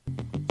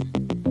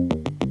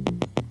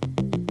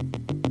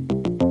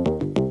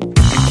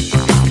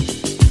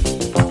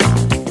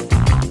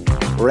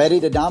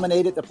Ready to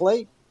dominate at the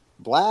plate?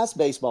 Blast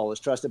Baseball is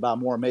trusted by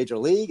more major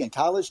league and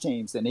college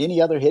teams than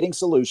any other hitting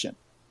solution.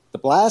 The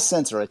Blast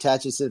sensor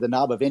attaches to the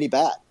knob of any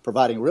bat,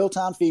 providing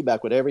real-time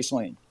feedback with every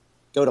swing.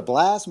 Go to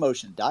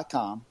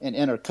blastmotion.com and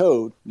enter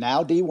code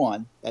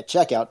NOWD1 at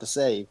checkout to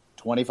save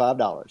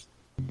 $25.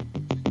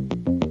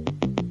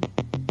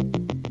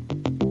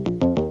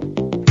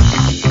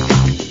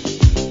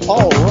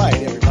 All right,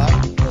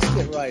 everybody, let's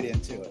get right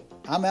into it.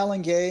 I'm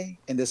Alan Gay,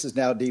 and this is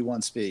Now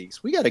D1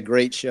 Speaks. We got a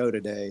great show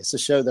today. It's a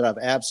show that I've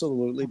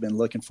absolutely been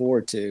looking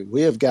forward to.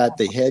 We have got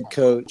the head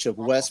coach of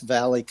West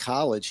Valley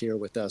College here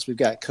with us. We've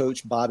got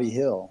Coach Bobby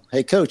Hill.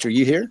 Hey, Coach, are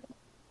you here?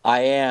 I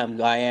am.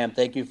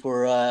 Thank you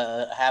for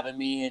having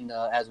me and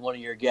as one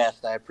of your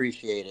guests. I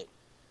appreciate it.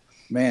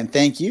 Man,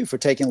 thank you for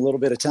taking a little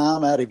bit of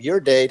time out of your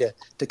day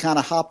to kind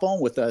of hop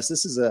on with us.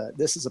 This is a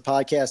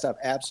podcast I've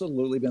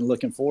absolutely been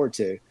looking forward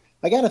to.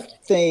 I got to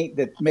think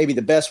that maybe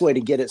the best way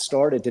to get it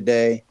started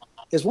today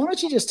is why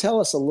don't you just tell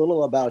us a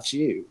little about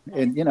you?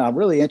 And, I'm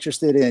really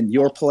interested in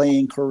your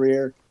playing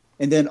career.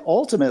 And then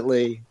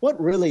ultimately, what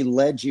really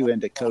led you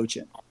into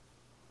coaching?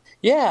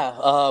 Yeah,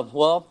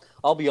 well,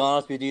 I'll be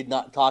honest with you,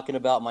 not talking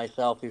about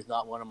myself is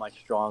not one of my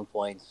strong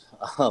points.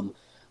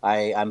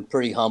 I'm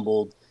pretty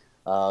humbled.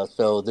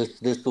 So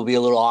this will be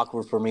a little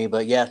awkward for me.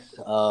 But yes,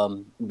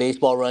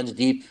 baseball runs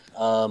deep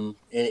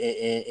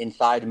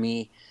inside of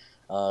me.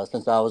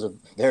 Since I was a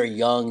very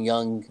young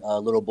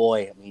little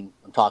boy. I mean,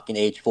 I'm talking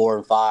age 4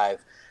 and 5,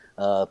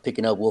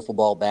 picking up wiffle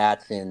ball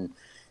bats and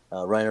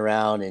running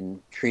around and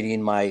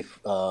treating my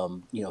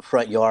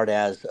front yard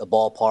as a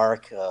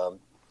ballpark.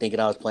 Thinking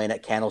I was playing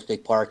at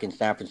Candlestick Park in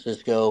San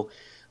Francisco,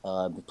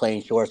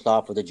 playing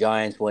shortstop for the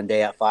Giants one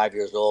day at 5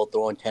 years old,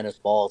 throwing tennis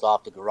balls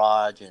off the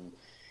garage and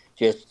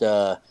just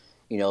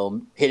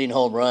hitting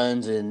home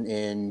runs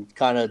and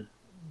kind of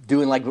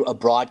doing like a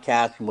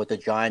broadcast from what the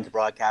Giants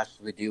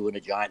broadcasters would do when a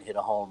Giant hit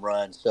a home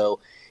run. So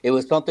it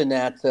was something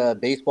that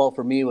baseball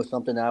for me was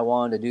something that I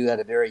wanted to do at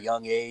a very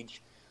young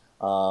age.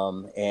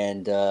 I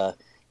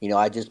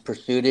just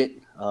pursued it.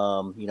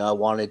 I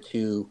wanted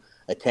to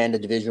attend a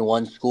Division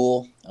I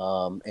school.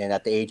 And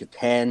at the age of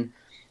 10,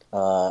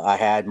 I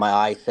had my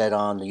eyes set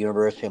on the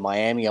University of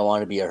Miami. I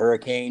wanted to be a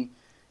Hurricane.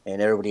 And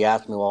everybody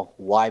asked me, well,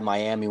 why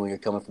Miami when you're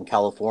coming from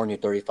California,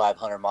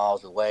 3,500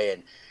 miles away?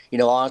 And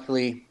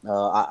honestly,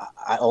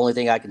 I only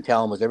thing I can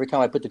tell them was every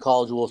time I put the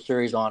College World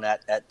Series on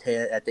at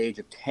the age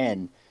of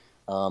 10,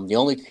 the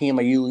only team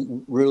I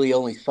really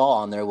only saw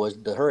on there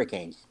was the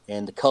Hurricanes,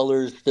 and the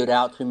colors stood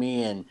out to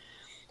me, and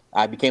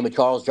I became a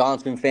Charles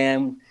Johnson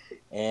fan,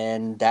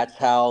 and that's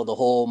how the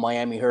whole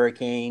Miami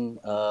Hurricane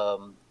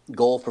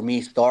goal for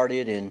me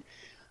started. And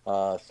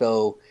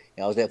so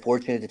I was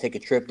fortunate to take a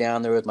trip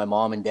down there with my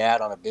mom and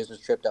dad on a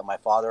business trip that my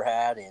father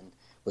had, and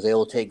was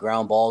able to take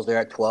ground balls there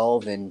at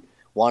 12 and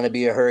want to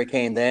be a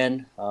Hurricane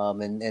then,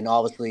 and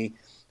obviously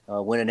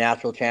win a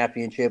national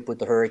championship with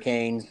the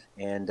Hurricanes,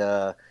 and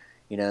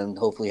and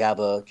hopefully have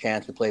a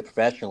chance to play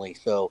professionally.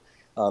 So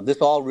this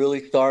all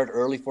really started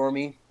early for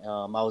me.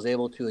 I was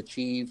able to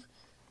achieve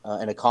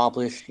and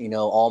accomplish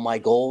all my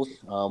goals.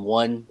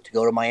 One, to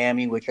go to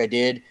Miami, which I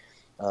did.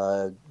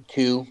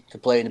 Two, to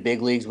play in the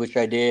big leagues, which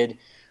I did.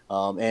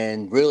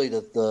 And really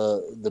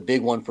the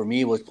big one for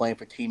me was playing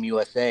for Team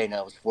USA, and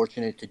I was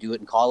fortunate to do it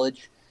in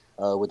college.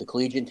 With the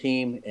collegiate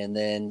team, and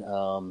then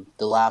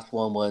the last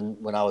one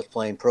when I was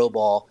playing pro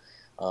ball,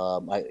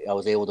 I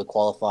was able to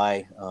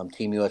qualify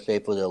Team USA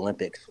for the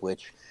Olympics,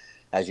 which,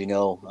 as you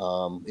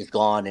know, is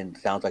gone and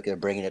sounds like they're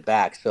bringing it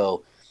back.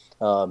 So,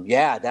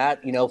 that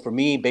for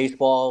me,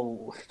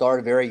 baseball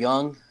started very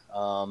young,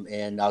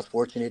 and I was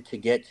fortunate to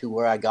get to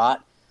where I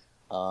got.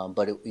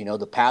 But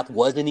the path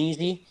wasn't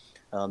easy.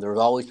 There was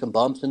always some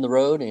bumps in the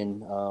road,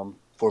 and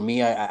for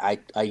me, I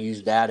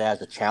used that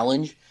as a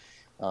challenge.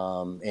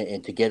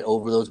 And to get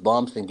over those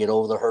bumps and get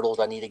over the hurdles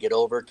I need to get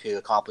over to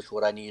accomplish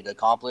what I needed to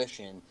accomplish.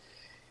 And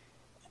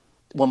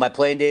when my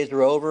playing days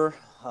were over,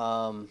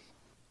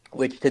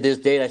 which to this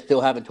date I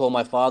still haven't told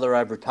my father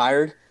I've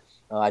retired.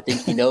 I think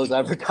he knows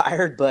I've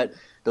retired, but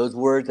those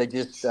words, I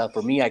just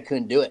for me, I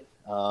couldn't do it,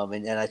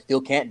 and I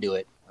still can't do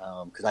it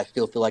because I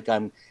still feel like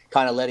I'm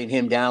kind of letting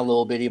him down a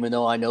little bit, even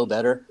though I know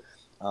better.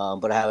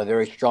 But I have a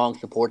very strong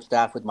support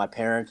staff with my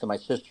parents and my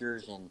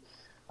sisters, and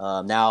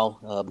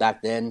now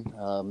back then,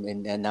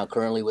 and now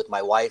currently with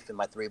my wife and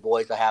my 3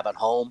 boys I have at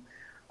home.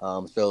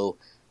 So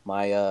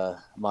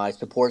my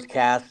support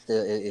cast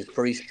is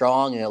pretty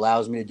strong, and it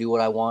allows me to do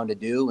what I wanted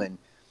to do. And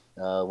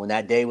when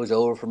that day was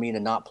over for me to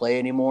not play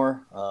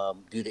anymore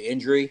due to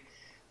injury,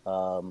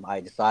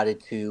 I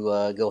decided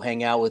to go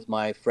hang out with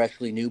my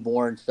freshly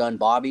newborn son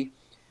Bobby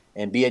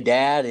and be a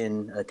dad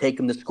and take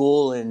him to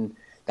school. And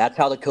that's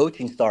how the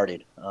coaching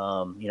started.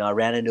 I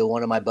ran into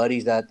one of my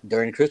buddies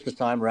during Christmas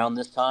time, around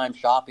this time,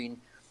 shopping,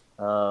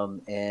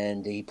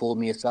 and he pulled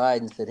me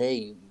aside and said,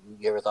 "Hey,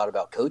 you ever thought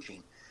about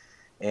coaching?"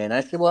 And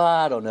I said, "Well,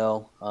 I don't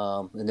know."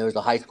 And there was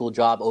a high school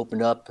job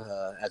opened up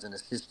as an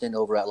assistant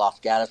over at Los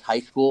Gatos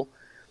High School.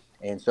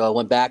 And so I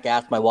went back,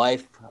 asked my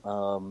wife,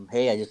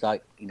 "Hey, I just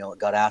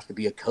got asked to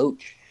be a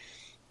coach."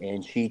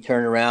 And she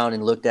turned around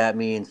and looked at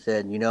me and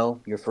said,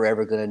 you're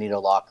forever going to need a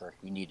locker.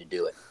 You need to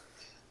do it.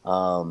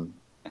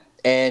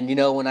 And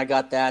when I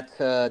got that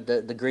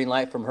the green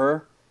light from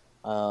her,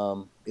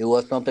 it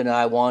was something that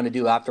I wanted to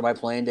do after my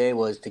playing day,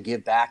 was to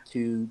give back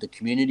to the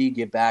community,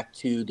 give back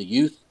to the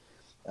youth,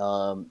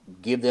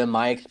 give them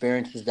my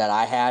experiences that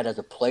I had as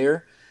a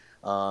player,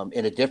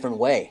 in a different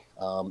way,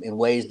 in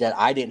ways that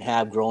I didn't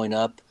have growing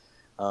up.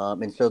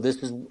 And so this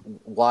is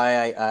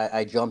why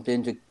I jumped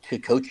into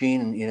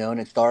coaching, and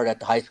it started at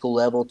the high school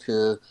level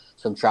to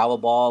some travel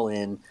ball.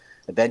 And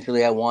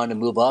eventually I wanted to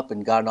move up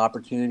and got an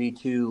opportunity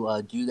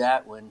to do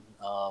that when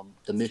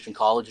the Mission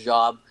College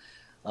job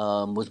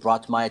was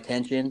brought to my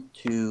attention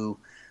to,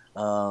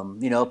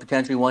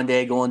 potentially one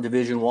day go in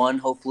Division I,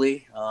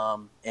 hopefully,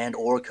 and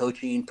or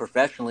coaching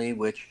professionally,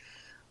 which,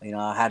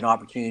 I had an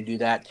opportunity to do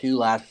that too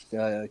last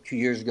 2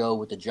 years ago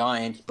with the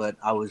Giants, but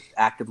I was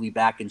actively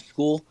back in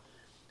school,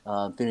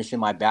 finishing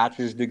my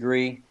bachelor's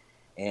degree.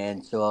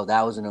 And so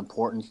that was an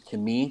importance to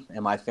me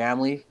and my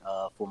family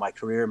for my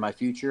career and my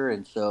future.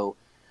 And so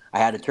I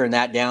had to turn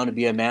that down to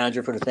be a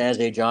manager for the San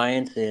Jose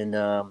Giants. And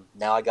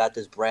now I got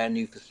this brand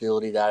new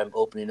facility that I'm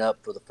opening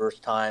up for the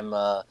first time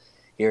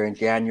here in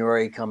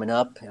January coming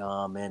up.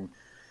 And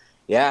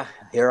yeah,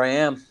 here I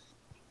am.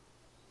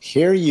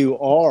 Here you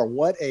are.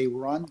 What a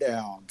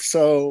rundown.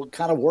 So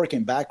kind of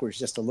working backwards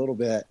just a little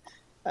bit.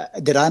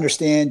 Did I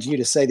understand you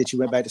to say that you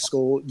went back to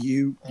school?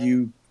 You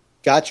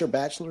got your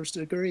bachelor's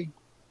degree?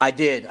 I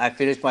did. I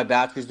finished my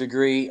bachelor's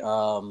degree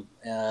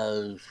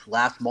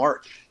last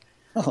March.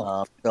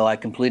 Oh. So I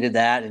completed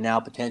that, and now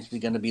potentially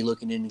going to be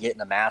looking into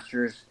getting a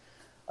master's,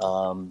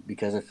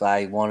 because if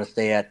I want to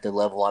stay at the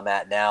level I'm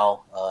at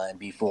now and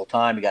be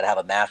full-time, you got to have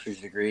a master's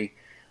degree.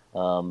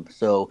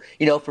 So,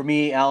 for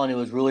me, Alan, it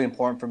was really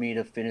important for me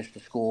to finish the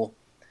school.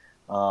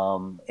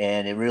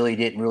 And it really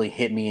didn't really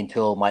hit me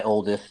until my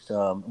oldest.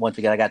 Once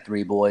again, I got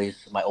 3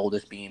 boys, my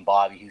oldest being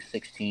Bobby, who's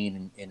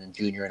 16 and a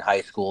junior in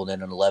high school, and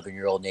then an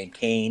 11-year-old named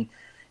Kane,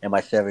 and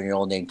my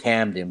 7-year-old named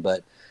Camden.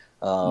 But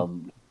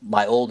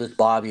my oldest,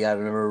 Bobby, I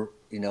remember,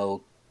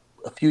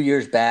 a few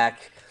years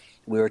back,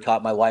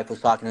 my wife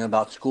was talking to him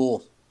about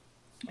school,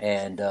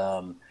 and,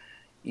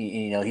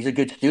 he's a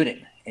good student.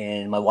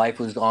 And my wife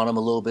was on him a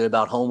little bit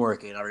about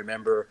homework. And I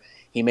remember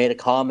he made a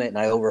comment, and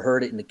I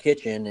overheard it in the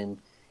kitchen, and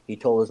he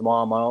told his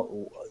mom,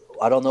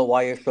 I don't know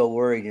why you're so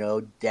worried.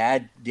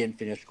 Dad didn't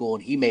finish school,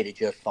 and he made it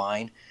just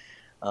fine.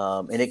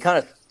 And it kind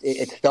of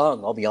it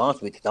stung. I'll be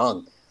honest with you, it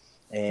stung.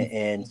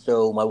 And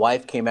so my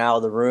wife came out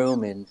of the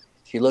room, and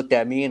she looked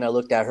at me, and I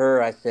looked at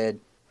her. I said,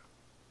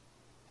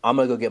 I'm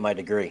going to go get my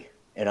degree,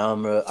 and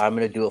I'm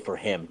gonna do it for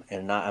him.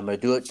 And I'm going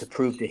to do it to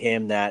prove to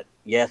him that,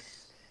 yes,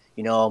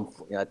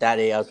 at that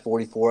age, I was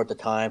 44 at the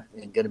time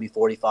and going to be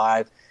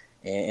 45.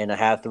 And I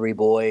have 3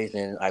 boys,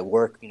 and I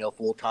work,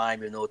 full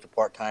time, even though it's a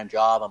part-time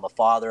job. I'm a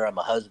father, I'm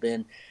a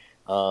husband,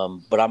 but I'm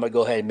gonna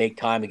go ahead and make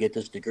time to get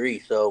this degree.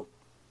 So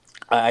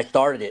I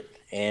started it,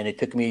 and it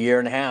took me a year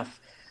and a half.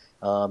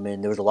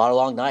 And there was a lot of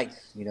long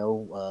nights,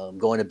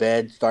 going to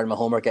bed, starting my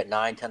homework at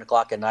 9, 10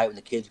 o'clock at night when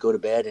the kids go to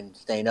bed, and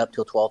staying up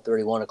till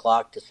 12:30, 1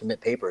 o'clock to submit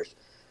papers.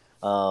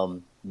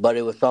 But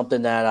it was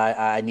something that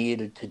I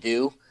needed to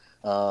do,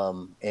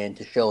 and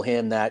to show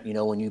him that,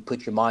 when you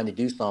put your mind to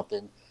do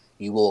something,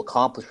 you will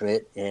accomplish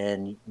it,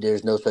 and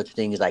there's no such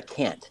thing as I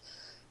can't,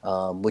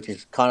 which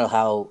is kind of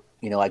how,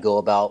 I go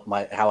about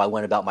how I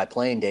went about my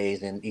playing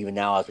days. And even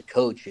now as a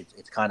coach,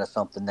 it's kind of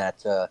something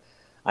that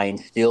I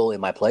instill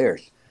in my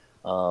players,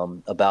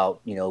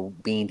 about,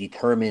 being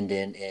determined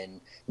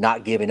and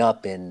not giving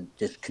up, and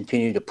just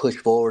continue to push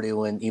forward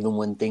even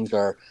when things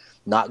are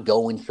not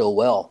going so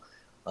well.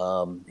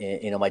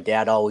 And, my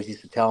dad always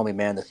used to tell me,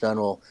 man, the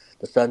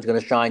sun's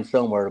going to shine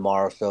somewhere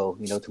tomorrow. So,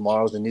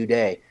 tomorrow's a new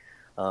day.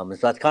 And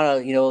so that's kind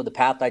of, the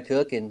path I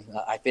took, and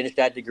I finished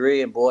that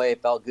degree, and boy,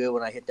 it felt good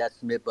when I hit that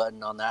submit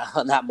button on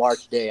that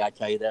March day. I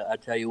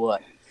tell you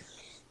what.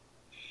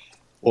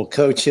 Well,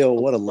 Coach Hill,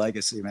 what a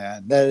legacy,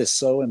 man. That is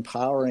so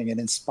empowering and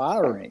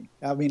inspiring.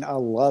 I mean, I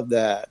love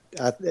that.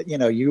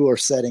 You are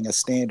setting a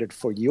standard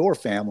for your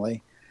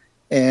family,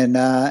 and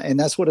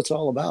that's what it's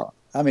all about.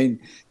 I mean,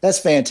 that's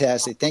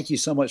fantastic. Thank you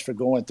so much for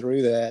going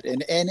through that.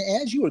 And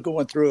as you were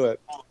going through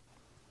it,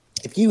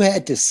 if you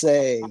had to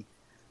say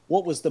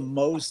what was the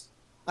most,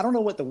 I don't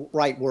know what the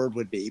right word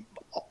would be,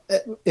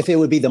 if it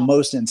would be the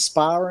most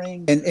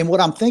inspiring. And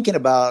what I'm thinking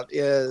about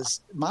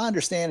is, my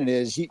understanding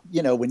is,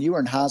 when you were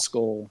in high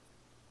school,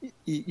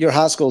 your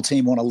high school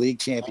team won a league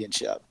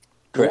championship.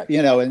 Correct.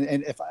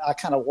 And if I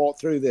kind of walk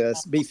through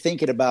this, be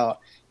thinking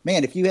about,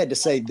 man, if you had to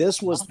say,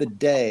 this was the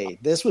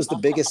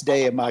biggest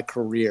day of my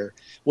career,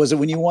 was it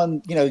when you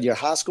won, your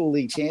high school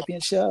league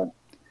championship?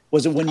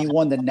 Was it when you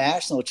won the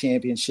national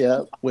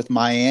championship with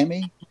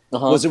Miami?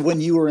 Uh-huh. Was it when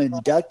you were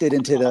inducted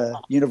into the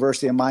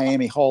University of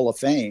Miami Hall of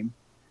Fame?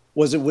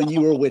 Was it when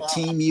you were with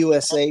Team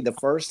USA the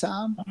first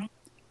time?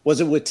 Was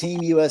it with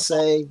Team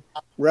USA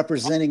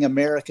representing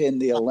America in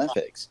the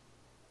Olympics?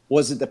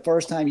 Was it the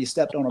first time you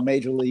stepped on a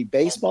Major League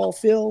Baseball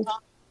field?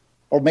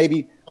 Or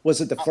maybe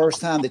was it the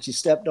first time that you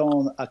stepped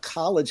on a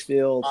college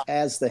field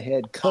as the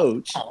head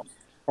coach?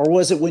 or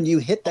was it when you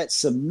hit that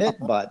submit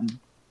button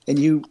and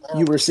you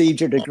received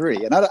your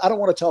degree? And I don't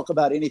want to talk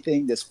about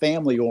anything that's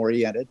family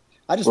oriented.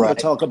 I just want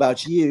to talk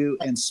about you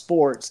and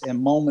sports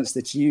and moments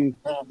that you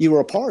were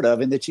a part of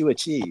and that you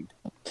achieved.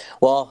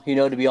 Well,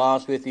 to be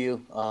honest with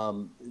you,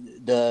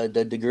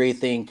 the degree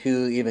thing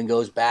too even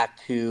goes back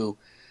to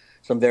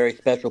some very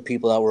special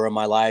people that were in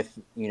my life.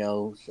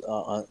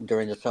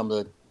 During some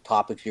of the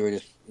topics you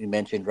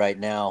mentioned right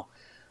now.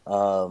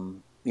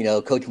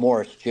 Coach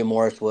Morris, Jim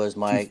Morris was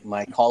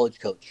my college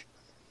coach,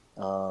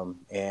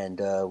 and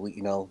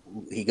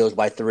he goes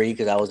by 3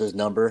 because that was his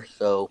number.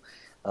 So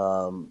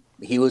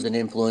he was an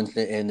influence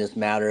in this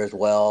matter as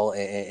well,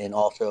 and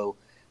also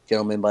a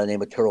gentleman by the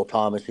name of Turtle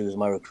Thomas, who was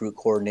my recruit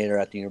coordinator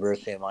at the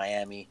University of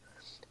Miami,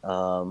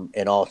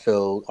 and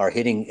also our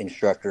hitting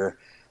instructor,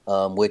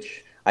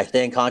 which I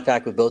stay in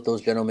contact with both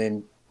those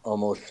gentlemen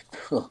almost,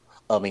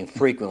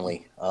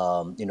 frequently.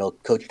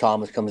 Coach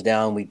Thomas comes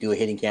down. We do a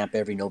hitting camp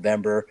every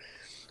November.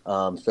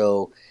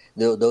 So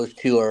those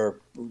two are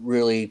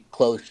really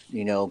close,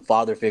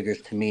 father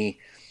figures to me.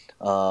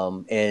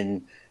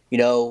 And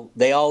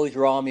they always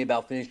were on me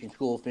about finishing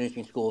school.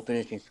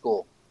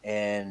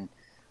 And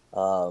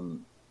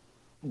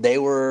they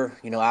were,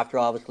 after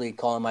obviously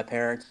calling my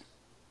parents,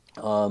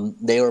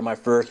 they were my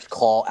first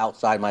call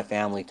outside my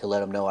family to let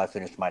them know I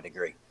finished my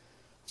degree.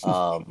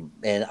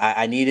 And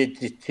I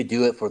needed to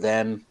do it for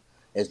them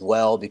as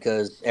well,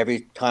 because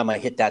every time I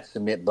hit that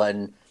submit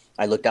button,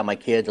 I looked at my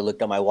kids, I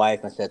looked at my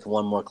wife, and I said, it's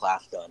one more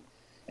class done.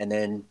 And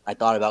then I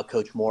thought about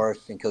Coach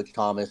Morris and Coach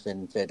Thomas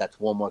and said,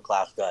 that's one more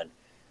class done.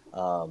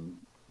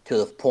 To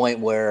the point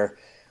where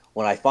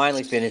when I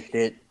finally finished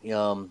it,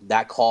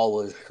 that call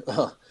was,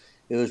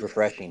 it was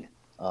refreshing.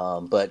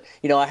 But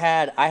I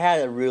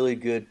had a really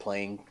good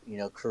playing,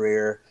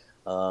 career.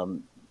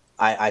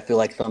 I feel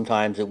like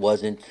sometimes it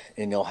wasn't,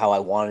 how I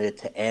wanted it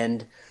to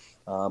end.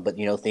 But,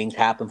 things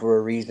happen for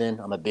a reason.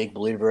 I'm a big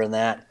believer in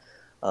that.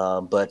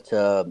 But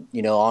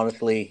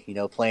honestly,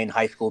 playing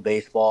high school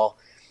baseball,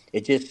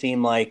 it just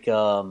seemed like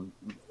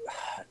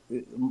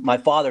my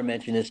father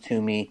mentioned this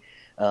to me,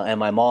 and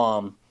my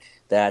mom,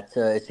 that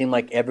it seemed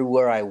like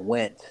everywhere I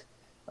went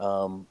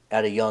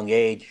at a young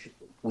age,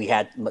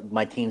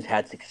 my teams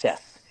had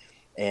success.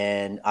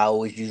 And I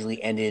always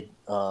usually ended,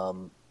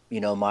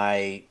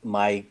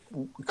 my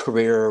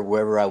career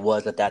wherever I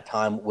was at that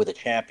time with a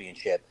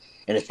championship,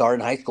 and it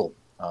started in high school.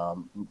 I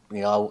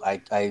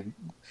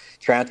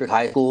transferred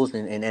high schools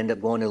and ended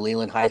up going to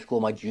Leland High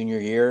School my junior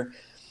year,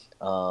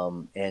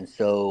 and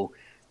so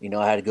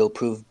I had to go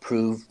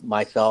prove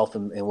myself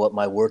and what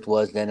my worth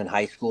was then in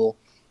high school.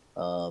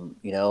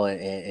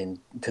 And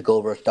took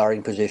over a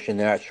starting position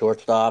there at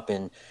shortstop,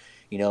 and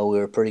we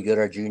were pretty good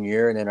our junior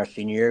year, and then our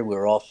senior year we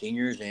were all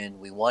seniors and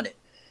we won it.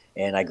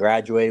 And I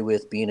graduated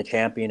with being a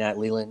champion at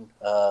Leland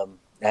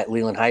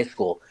High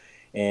School,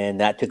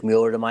 and that took me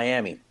over to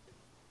Miami,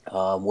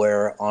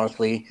 where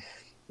honestly,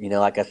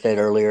 like I said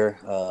earlier,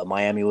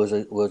 Miami was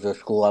a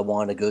school I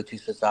wanted to go to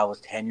since I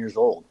was 10 years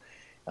old,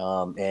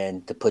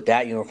 and to put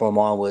that uniform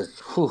on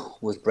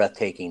was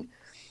breathtaking.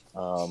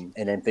 And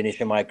then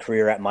finishing my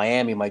career at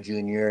Miami my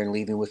junior year and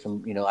leaving with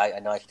some, I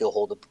know I still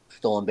hold a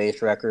stolen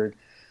base record.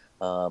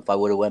 If I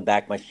would have went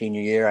back my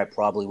senior year, I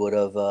probably would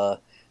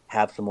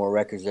have some more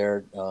records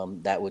there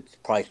that would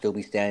probably still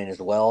be standing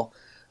as well.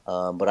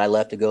 But I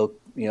left to go,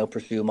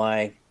 pursue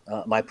my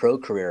pro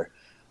career.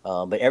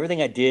 But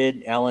everything I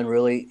did, Alan,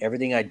 really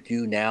everything I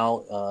do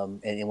now,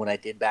 and when I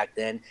did back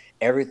then,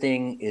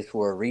 everything is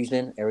for a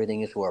reason.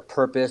 Everything is for a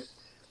purpose.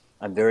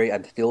 I'm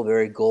still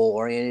very goal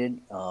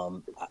oriented.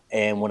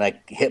 And when I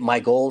hit my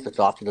goals, it's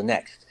off to the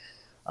next.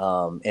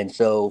 And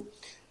so,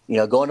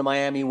 going to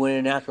Miami, winning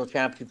a national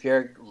championship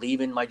here,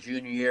 leaving my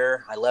junior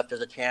year, I left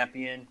as a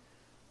champion.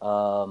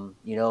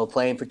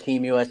 Playing for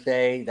Team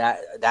USA,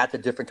 that's a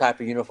different type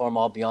of uniform.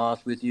 I'll be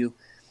honest with you.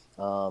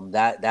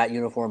 That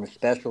uniform is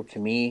special to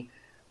me.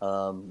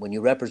 When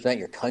you represent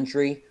your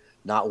country,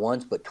 not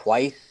once but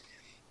twice,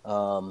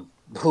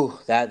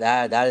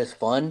 that is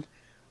fun.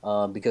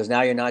 Because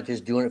now you're not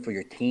just doing it for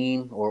your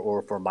team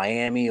or for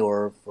Miami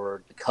or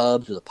for the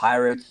Cubs or the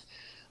Pirates.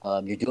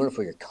 You're doing it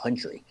for your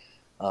country.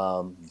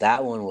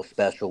 That one was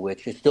special,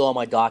 which is still on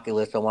my docket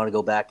list. I want to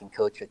go back and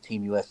coach a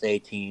Team USA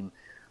team.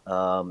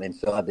 And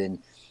so I've been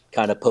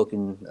kind of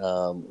poking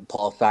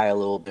Paul Sy a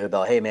little bit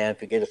about, hey, man,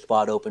 if you get a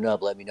spot open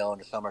up, let me know in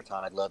the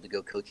summertime. I'd love to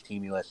go coach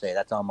Team USA.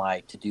 That's on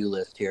my to-do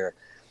list here.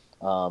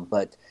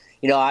 But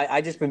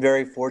I just been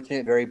very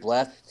fortunate, very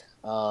blessed.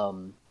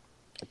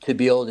 To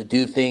be able to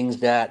do things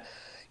that,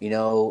 a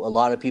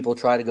lot of people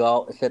try to go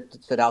out,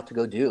 set out to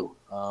go do.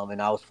 And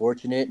I was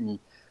fortunate, and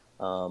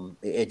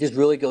it just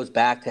really goes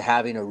back to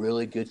having a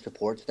really good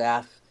support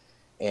staff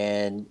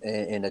and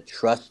a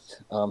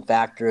trust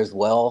factor as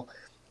well.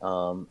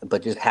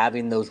 But just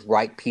having those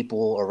right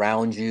people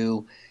around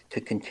you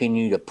to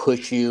continue to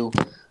push you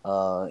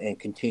and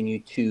continue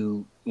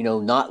to,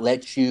 not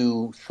let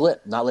you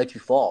slip, not let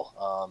you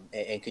fall,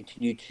 and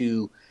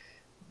continue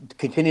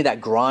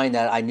that grind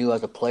that I knew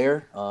as a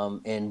player.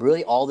 And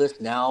really all this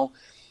now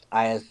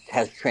has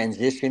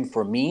transitioned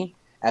for me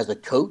as a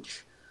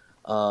coach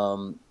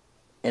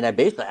And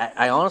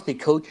I honestly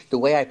coached the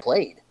way I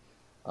played.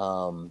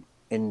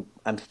 And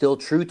I'm still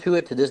true to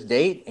it to this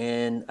date,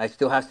 and I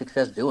still have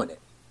success doing it.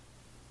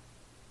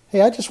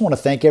 Hey, I just want to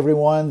thank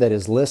everyone that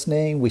is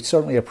listening. We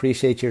certainly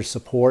appreciate your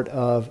support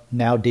of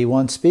Now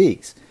D1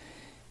 Speaks.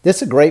 This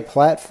is a great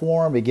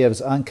platform. It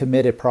gives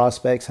uncommitted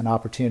prospects an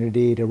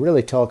opportunity to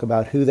really talk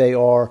about who they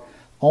are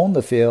on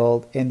the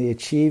field and the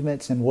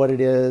achievements and what it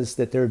is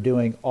that they're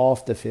doing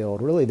off the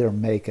field, really their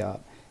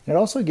makeup. And it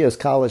also gives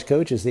college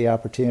coaches the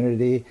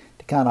opportunity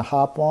to kind of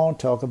hop on,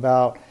 talk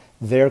about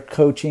their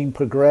coaching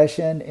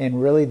progression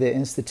and really the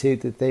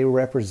institute that they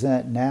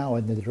represent now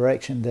and the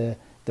direction the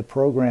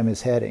program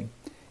is heading.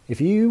 If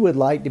you would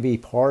like to be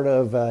part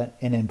of an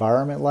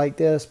environment like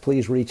this,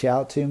 please reach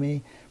out to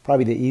me.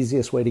 Probably the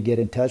easiest way to get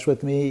in touch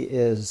with me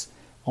is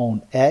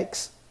on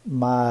X.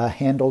 My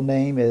handle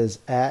name is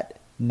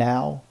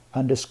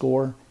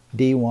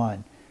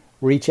 @now_D1.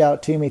 Reach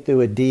out to me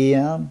through a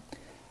DM.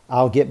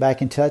 I'll get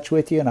back in touch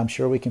with you, and I'm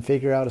sure we can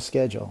figure out a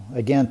schedule.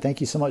 Again, thank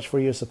you so much for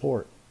your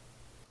support.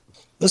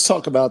 Let's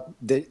talk about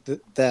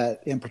that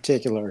in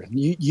particular.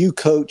 You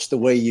coached the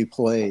way you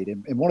played.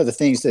 And one of the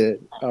things that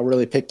I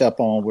really picked up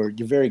on were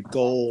you're very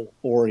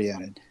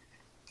goal-oriented.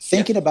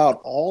 Thinking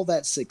about all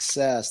that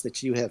success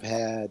that you have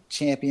had,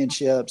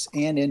 championships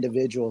and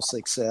individual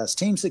success,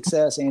 team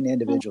success and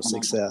individual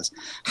success,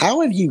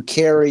 how have you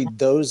carried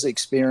those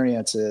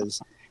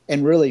experiences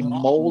and really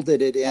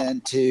molded it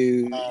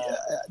into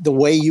the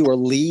way you are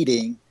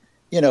leading,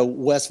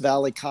 West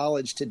Valley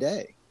College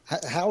today?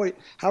 How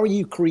are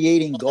you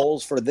creating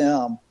goals for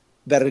them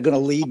that are going to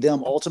lead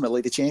them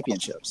ultimately to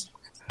championships?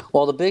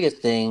 Well, the biggest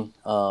thing,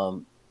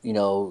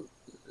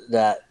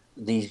 that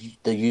the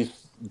youth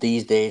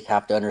these days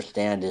have to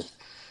understand is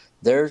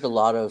there's a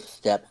lot of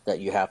steps that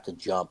you have to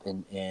jump,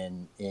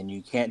 and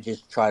you can't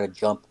just try to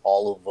jump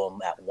all of them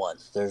at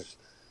once.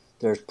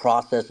 There's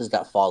processes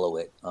that follow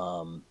it,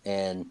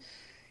 and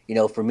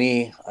for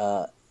me,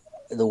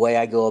 the way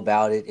I go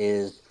about it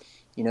is,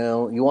 you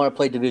want to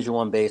play Division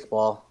I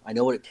baseball. I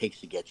know what it takes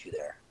to get you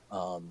there.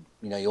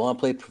 You want to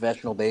play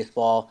professional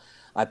baseball.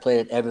 I played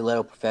at every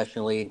level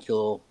professionally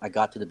until I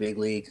got to the big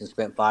leagues and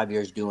spent 5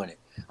 years doing it.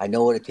 I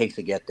know what it takes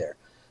to get there,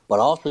 but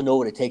I also know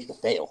what it takes to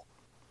fail.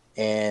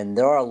 And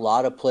there are a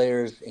lot of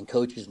players and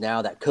coaches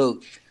now that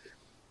coach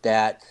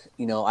that,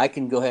 I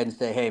can go ahead and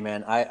say, hey,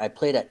 man, I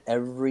played at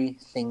every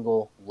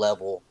single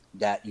level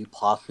that you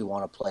possibly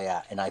want to play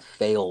at, and I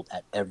failed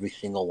at every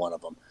single one of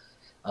them.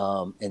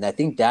 And I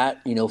think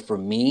that, for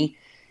me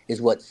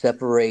is what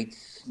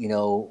separates,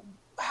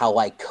 how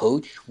I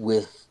coach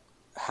with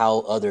how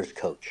others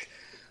coach.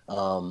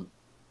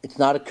 It's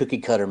not a cookie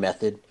cutter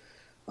method.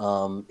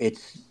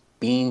 It's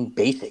being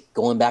basic,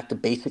 going back to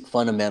basic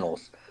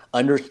fundamentals,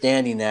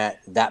 understanding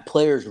that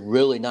player is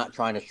really not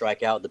trying to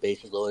strike out, the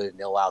bases loaded,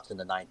 no outs in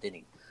the ninth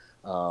inning.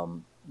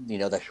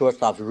 The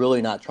shortstop's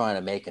really not trying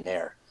to make an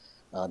error.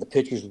 The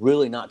pitcher's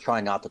really not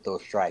trying not to throw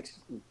strikes.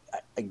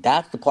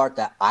 That's the part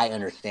that I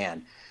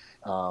understand.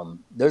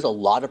 There's a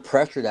lot of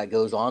pressure that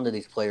goes on to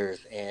these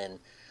players, and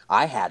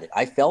I had it.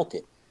 I felt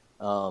it.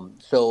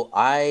 So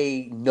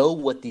I know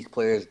what these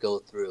players go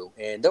through.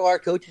 And there are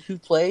coaches who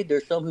played.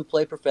 There's some who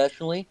play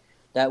professionally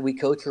that we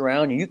coach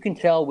around. And you can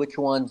tell which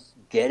ones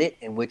get it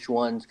and which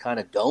ones kind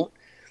of don't.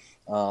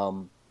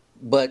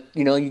 But,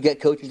 you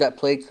get coaches that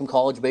played some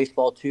college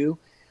baseball too.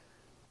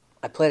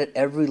 I played at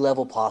every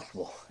level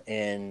possible,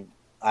 and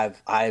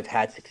I've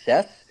had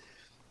success.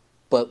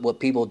 But what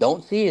people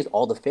don't see is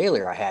all the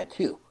failure I had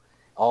too.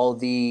 All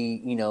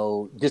the,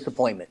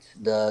 disappointments,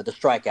 the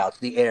strikeouts,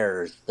 the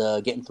errors,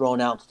 the getting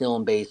thrown out,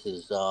 stealing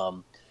bases,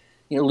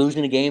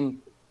 losing a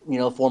game,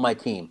 for my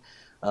team.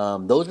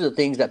 Those are the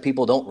things that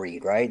people don't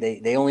read, right?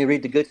 They only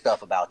read the good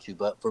stuff about you.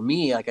 But for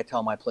me, like I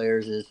tell my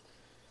players, is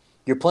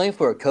you're playing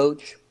for a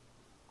coach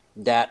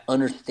that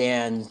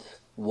understands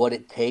what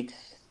it takes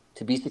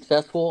to be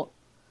successful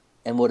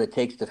and what it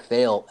takes to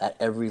fail at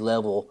every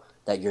level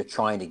that you're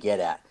trying to get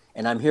at.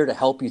 And I'm here to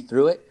help you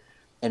through it.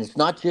 And it's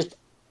not just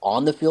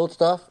on the field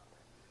stuff.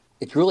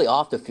 It's really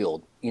off the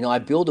field. I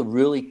build a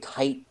really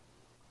tight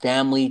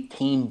family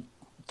team.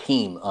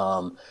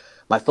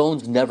 My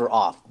phone's never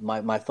off.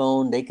 My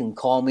phone, they can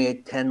call me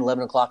at 10,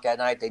 11 o'clock at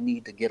night. They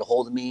need to get a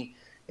hold of me.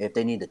 If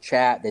they need to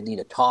chat, they need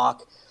to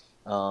talk.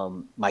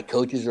 My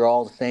coaches are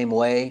all the same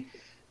way.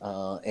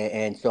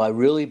 And so I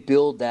really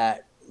build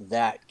that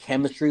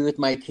chemistry with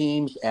my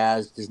teams,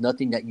 as there's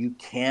nothing that you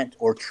can't,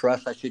 or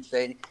trust, I should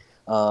say,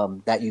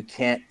 that you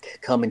can't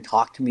come and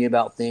talk to me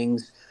about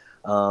things,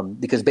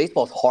 because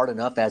baseball is hard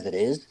enough as it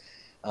is.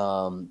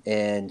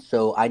 And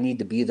so I need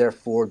to be there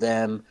for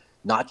them,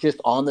 not just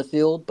on the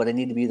field, but I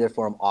need to be there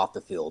for them off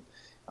the field.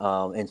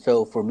 And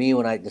so for me,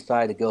 when I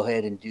decided to go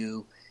ahead and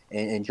do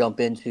and jump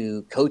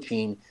into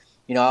coaching,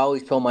 I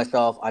always told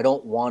myself, I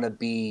don't want to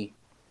be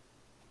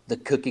the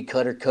cookie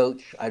cutter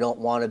coach. I don't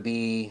want to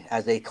be,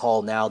 as they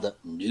call now, the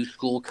new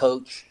school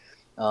coach.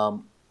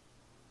 I'm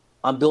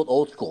built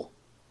old school,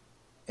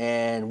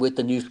 and with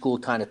the new school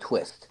kind of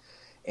twist.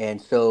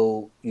 And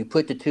so you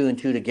put the two and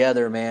two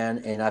together,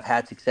 man, and I've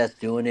had success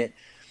doing it.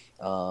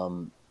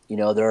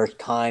 There's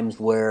times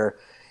where,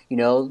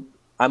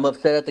 I'm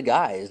upset at the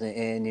guys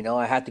and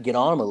I have to get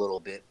on them a little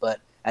bit. But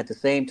at the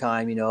same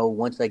time,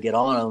 once I get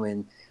on them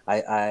and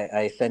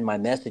I send my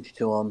message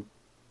to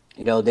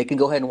them, they can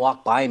go ahead and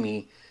walk by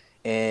me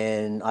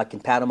and I can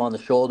pat them on the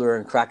shoulder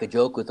and crack a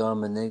joke with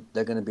them. And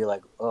they're going to be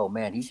like, oh,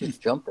 man, he just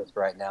jumped us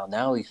right now.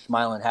 Now he's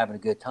smiling, having a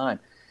good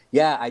time.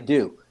 Yeah, I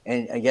do.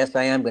 And I guess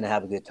I am going to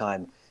have a good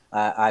time.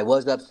 I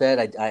was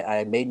upset.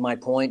 I made my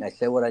point. I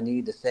said what I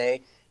needed to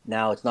say.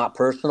 Now it's not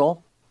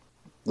personal.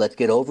 Let's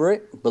get over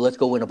it, but let's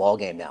go win a ball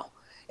game now.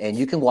 And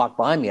you can walk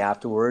by me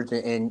afterwards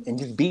and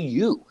just be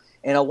you.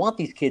 And I want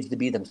these kids to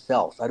be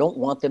themselves. I don't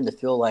want them to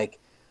feel like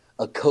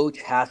a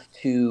coach has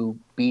to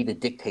be the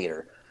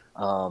dictator.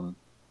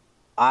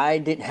 I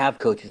didn't have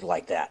coaches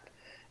like that.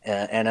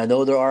 And I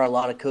know there are a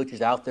lot of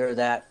coaches out there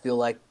that feel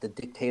like the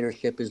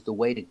dictatorship is the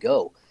way to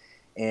go.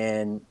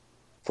 And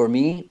for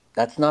me,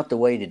 that's not the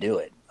way to do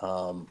it.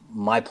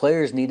 My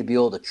players need to be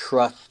able to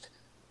trust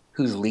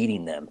who's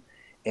leading them.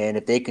 And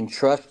if they can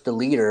trust the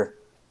leader,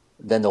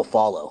 then they'll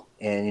follow.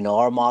 And,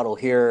 our model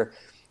here,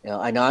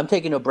 I know I'm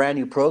taking a brand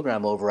new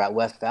program over at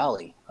West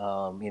Valley.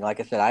 Like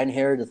I said, I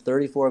inherited a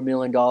 $34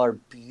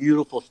 million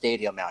beautiful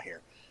stadium out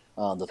here.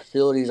 The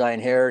facilities I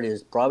inherit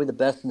is probably the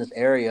best in this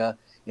area,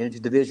 and it's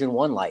Division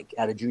I like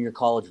at a junior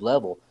college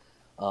level.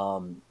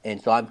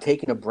 And so I'm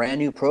taking a brand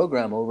new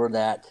program over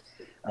that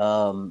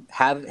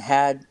haven't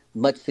had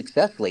much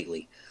success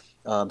lately.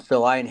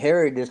 So I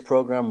inherited this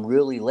program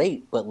really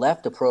late, but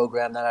left a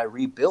program that I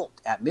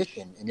rebuilt at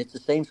Mission, and it's the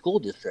same school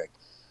district.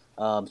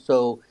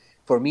 So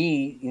for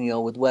me,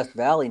 with West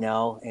Valley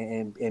now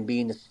and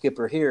being the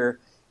skipper here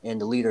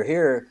and the leader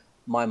here,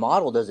 my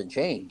model doesn't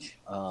change.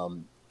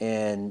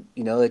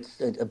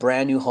 It's a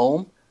brand new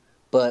home,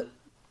 but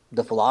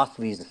the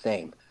philosophy is the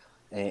same.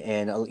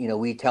 And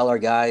we tell our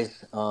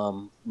guys,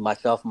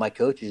 myself and my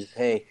coaches,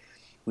 hey,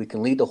 we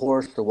can lead the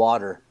horse to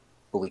water,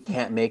 but we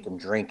can't make them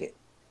drink it.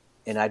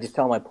 And I just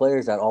tell my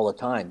players that all the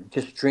time.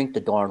 Just drink the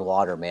darn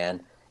water,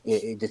 man.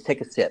 Just take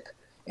a sip.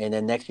 And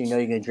then next thing you know,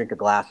 you're going to drink a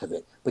glass of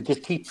it. But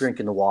just keep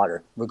drinking the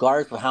water.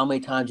 Regardless of how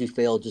many times you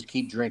fail, just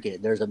keep drinking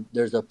it.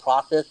 There's a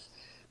process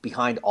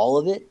behind all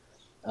of it.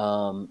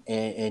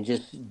 And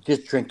just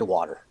drink the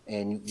water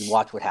and you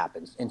watch what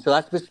happens. And so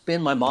that's just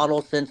been my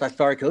model since I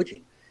started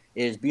coaching,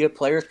 is be a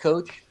player's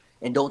coach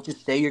and don't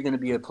just say you're going to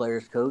be a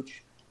player's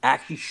coach.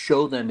 Actually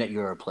show them that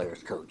you're a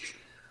player's coach.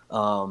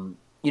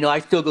 I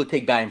still go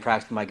take batting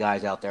practice with my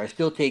guys out there. I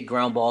still take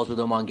ground balls with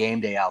them on game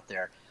day out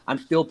there. I'm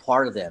still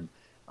part of them.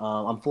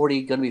 I'm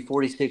going to be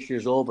 46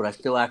 years old, but I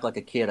still act like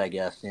a kid, I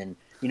guess. And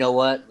you know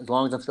what? As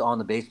long as I'm still on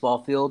the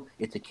baseball field,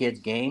 it's a kid's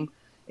game.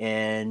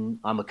 And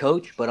I'm a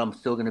coach, but I'm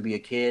still going to be a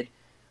kid.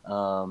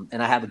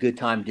 And I have a good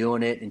time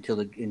doing it until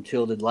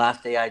the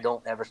last day I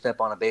don't ever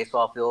step on a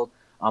baseball field.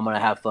 I'm going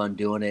to have fun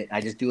doing it.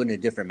 I just do it in a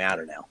different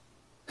manner now.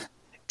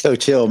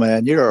 Coach Hill,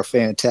 man, you're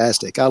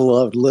fantastic. I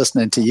love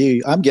listening to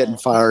you. I'm getting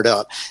fired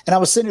up. And I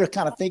was sitting here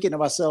kind of thinking to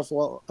myself,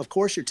 well, of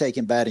course you're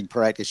taking batting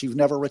practice. You've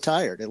never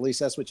retired. At least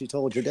that's what you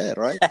told your dad,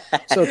 right?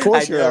 So, of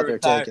course you're out there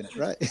taking it,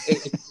 right?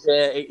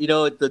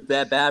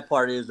 That bad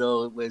part is,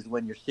 though, is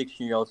when your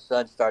 16-year-old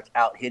son starts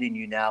out hitting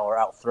you now or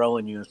out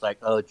throwing you. It's like,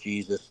 oh,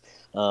 Jesus,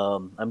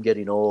 I'm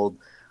getting old.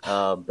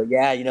 But,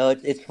 yeah,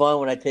 it's fun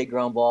when I take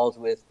ground balls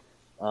with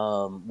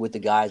the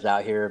guys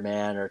out here,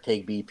 man, or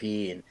take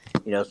BP. And,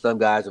 some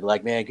guys are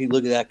like, man, can you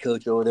look at that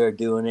coach over there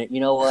doing it? You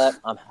know what?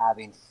 I'm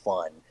having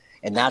fun.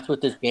 And that's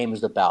what this game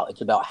is about. It's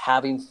about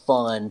having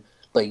fun,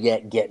 but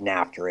yet getting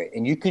after it.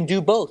 And you can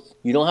do both.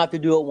 You don't have to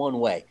do it one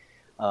way.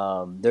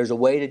 There's a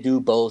way to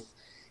do both.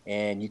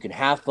 And you can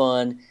have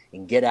fun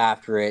and get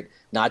after it,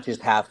 not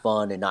just have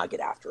fun and not get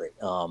after it.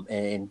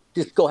 And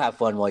just go have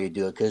fun while you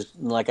do it. Because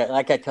like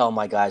I tell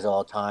my guys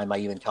all the time, I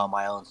even tell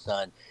my own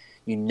son,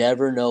 you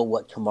never know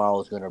what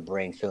tomorrow is going to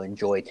bring. So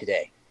enjoy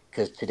today.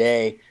 Because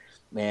today,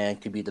 man,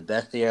 could be the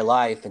best day of your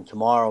life. And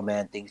tomorrow,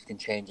 man, things can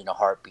change in a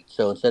heartbeat.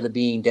 So instead of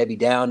being Debbie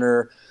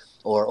Downer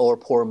or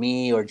poor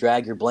me or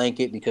drag your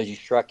blanket because you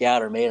struck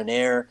out or made an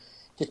error,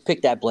 just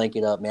pick that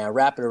blanket up, man.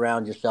 Wrap it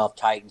around yourself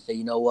tight and say,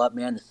 you know what,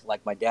 man, this is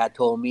like my dad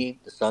told me,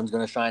 the sun's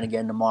going to shine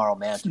again tomorrow,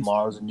 man.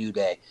 Tomorrow's a new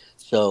day.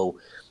 So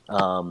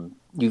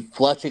you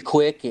flush it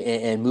quick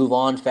and move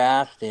on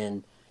fast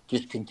and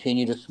just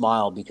continue to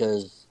smile,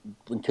 because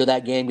until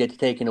that game gets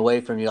taken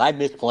away from you, I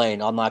miss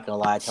playing. I'm not going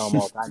to lie. I tell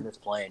them all the time, I miss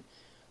playing.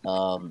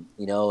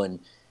 And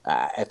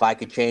if I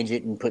could change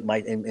it and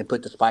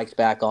put the spikes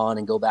back on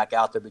and go back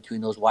out there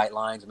between those white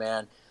lines,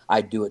 man,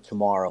 I'd do it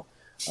tomorrow.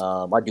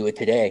 I'd do it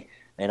today.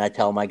 And I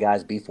tell my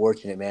guys, be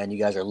fortunate, man. You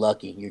guys are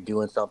lucky. You're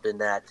doing something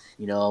that,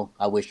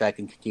 I wish I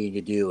can continue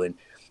to do. And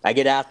I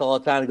get asked all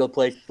the time to go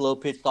play slow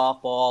pitch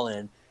softball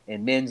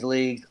and men's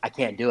leagues. I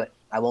can't do it.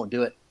 I won't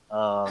do it.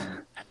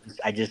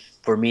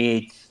 For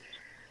me,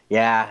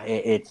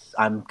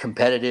 I'm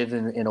competitive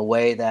in a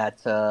way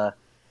that,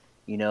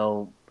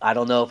 I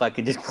don't know if I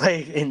could just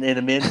play in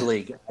a men's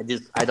league.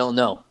 I don't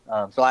know.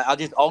 So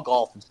I'll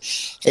golf.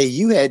 Hey,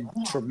 you had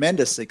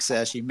tremendous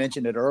success. You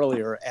mentioned it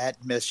earlier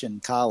at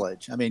Mission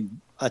College. I mean,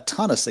 a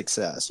ton of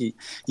success.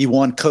 You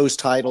won coast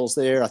titles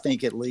there. I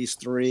think at least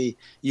 3.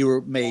 You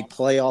were made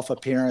playoff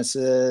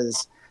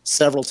appearances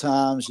several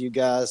times. You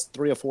guys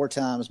 3 or 4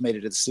 times made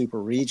it to the super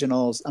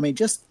regionals. I mean,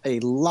 just a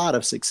lot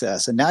of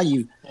success. And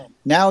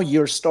now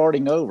you're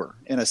starting over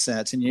in a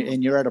sense, and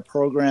you're at a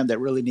program that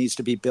really needs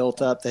to be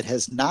built up that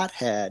has not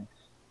had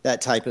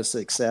that type of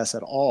success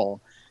at all.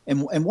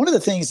 And one of the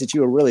things that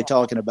you were really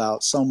talking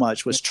about so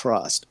much was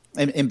trust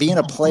and being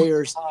a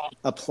player's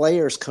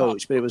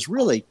coach, but it was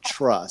really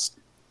trust.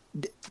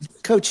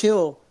 Coach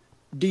Hill,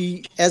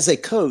 as a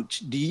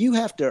coach, do you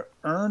have to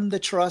earn the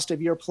trust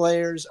of your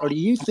players, or do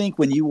you think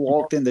when you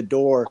walked in the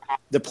door,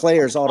 the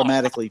players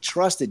automatically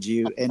trusted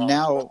you, and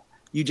now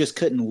you just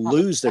couldn't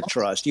lose their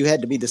trust? You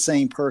had to be the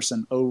same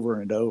person over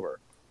and over.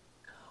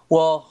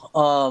 Well,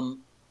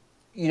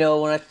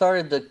 when I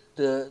started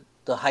the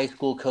high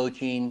school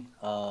coaching,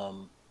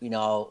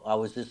 I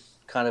was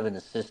just kind of an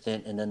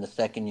assistant, and then the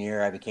second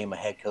year I became a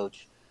head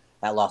coach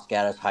at Los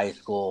Gatos High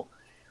School,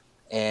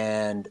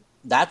 and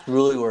that's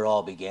really where it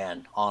all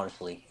began.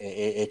 Honestly,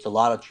 it was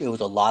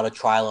a lot of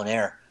trial and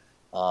error.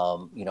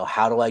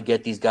 How do I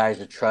get these guys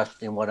to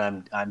trust in what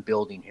I'm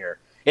building here?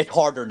 It's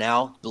harder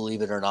now,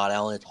 believe it or not,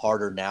 Alan. It's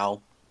harder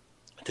now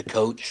to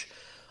coach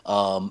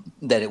than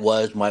it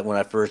was when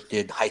I first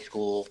did high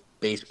school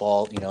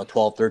baseball,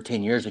 12,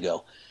 13 years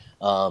ago,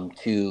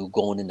 to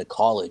going into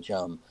college.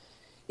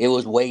 It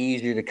was way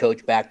easier to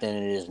coach back then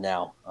than it is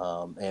now,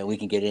 and we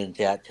can get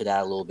into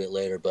that a little bit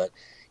later. But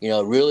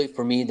really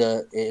for me,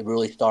 it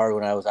really started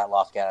when I was at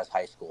Los Gatos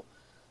High School,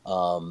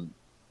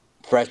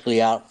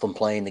 freshly out from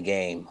playing the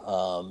game.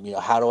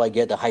 How do I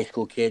get the high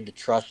school kid to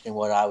trust in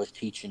what I was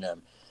teaching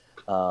them?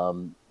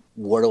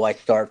 Where do I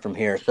start from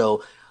here?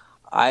 So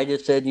I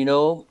just said, I'm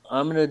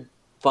going to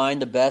find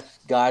the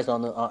best guys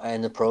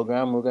in the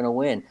program. We're going to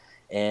win,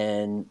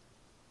 and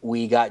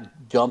we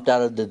got jumped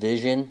out of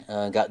division,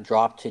 got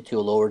dropped to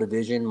a lower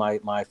division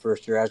my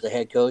first year as a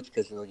head coach,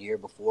 because the year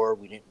before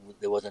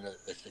there wasn't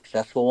a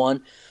successful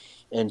one.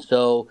 And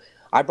so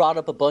I brought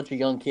up a bunch of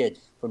young kids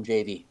from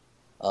JV,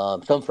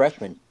 some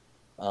freshmen.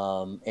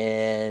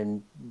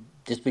 And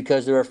just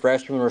because they were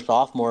freshmen or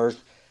sophomores,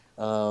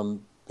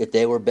 if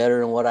they were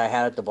better than what I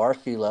had at the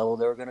varsity level,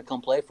 they were going to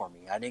come play for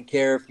me. I didn't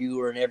care if you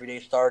were an everyday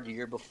starter the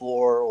year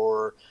before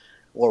or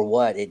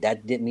what.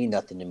 That didn't mean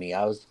nothing to me.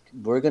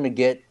 We're going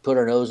to put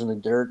our nose in the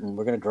dirt, and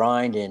we're going to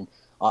grind, and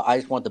I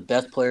just want the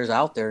best players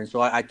out there. And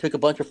so I took a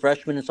bunch of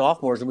freshmen and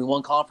sophomores, and we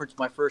won conference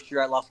my first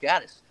year at Los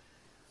Gatos.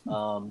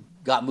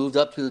 Got moved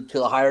up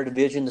to a higher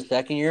division the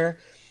second year,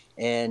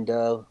 and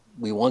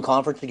we won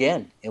conference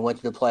again and went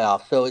to the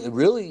playoffs. So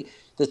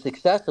the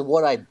success of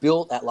what I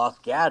built at Los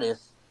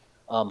Gatos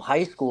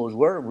High School is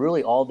where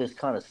really all this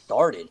kind of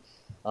started.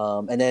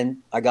 And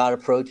then I got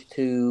approached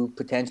to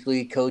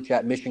potentially coach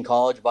at Mission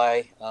College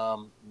by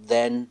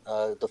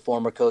the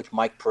former coach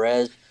Mike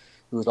Perez,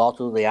 who was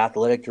also the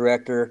athletic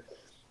director.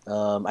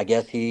 I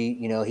guess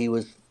he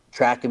was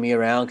tracking me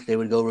around because they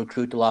would go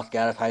recruit the Los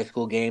Gatos High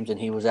School games, and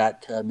he was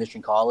at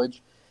Mission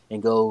College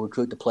and go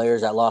recruit the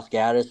players at Los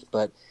Gatos.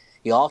 But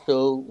he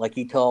also, like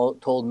he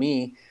told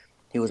me,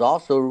 he was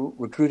also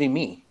recruiting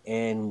me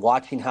and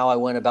watching how I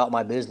went about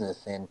my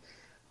business. And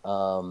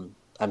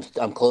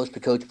I'm close to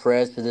Coach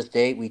Perez to this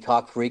date. We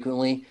talk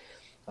frequently.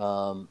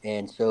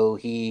 And so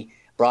he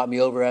brought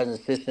me over as an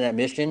assistant at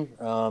Mission.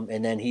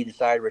 And then he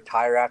decided to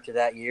retire after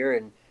that year.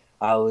 And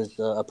I was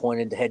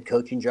appointed the head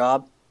coaching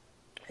job.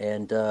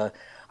 And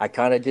I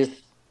kind of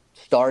just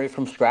started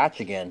from scratch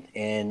again.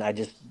 And I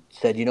just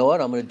said, you know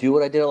what, I'm going to do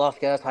what I did at Los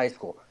Gatos High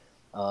School.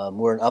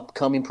 We're an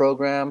upcoming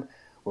program.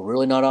 We're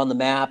really not on the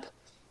map.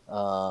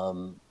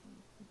 I'm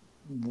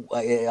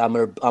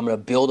gonna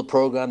build a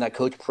program that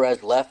Coach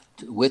Perez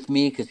left with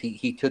me, because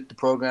he took the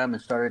program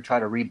and started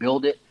trying to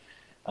rebuild it.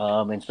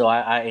 And so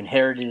I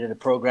inherited a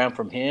program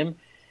from him,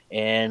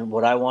 and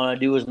what I want to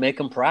do is make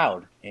him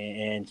proud.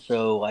 And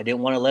so I didn't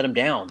want to let him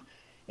down.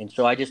 And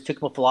so I just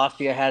took my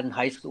philosophy I had in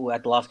high school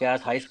at the Los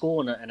Gatos High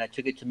School, and I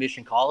took it to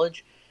Mission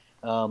College.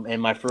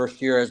 And my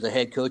first year as the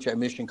head coach at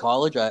Mission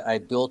College, I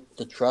built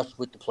the trust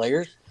with the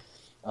players.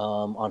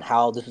 On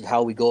how this is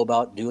how we go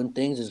about doing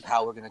things. This is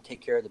how we're going to take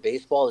care of the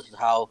baseball. This is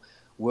how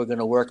we're going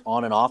to work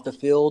on and off the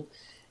field,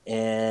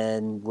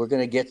 and we're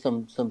going to get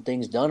some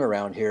things done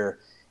around here.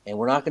 And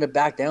we're not going to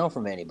back down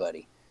from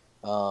anybody.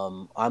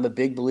 I'm a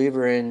big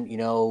believer in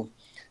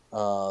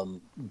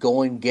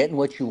getting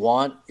what you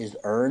want is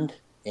earned,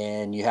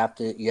 and you have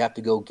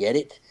to go get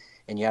it,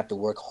 and you have to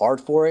work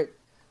hard for it.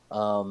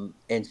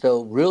 And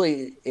so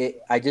really,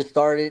 I just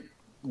started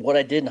what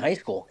I did in high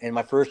school. In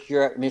my first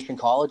year at Mission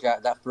College,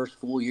 that first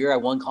full year, I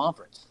won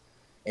conference,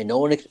 and no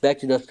one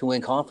expected us to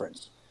win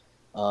conference.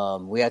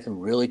 We had some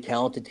really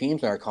talented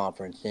teams in our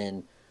conference,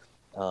 and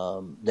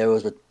there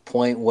was a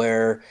point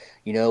where,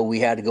 we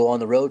had to go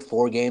on the road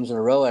 4 games in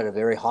a row at a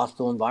very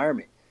hostile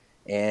environment,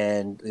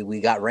 and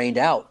we got rained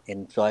out.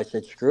 And so I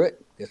said, screw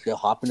it. Just go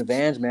hop in the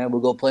vans, man.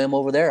 We'll go play them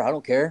over there. I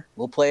don't care.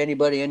 We'll play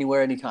anybody,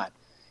 anywhere, anytime.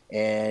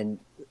 And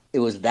it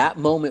was that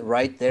moment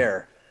right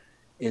there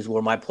is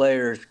where my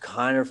players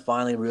kind of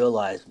finally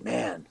realized,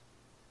 man,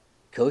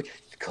 coach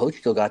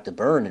still got the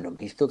burn in him.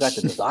 He still got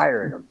the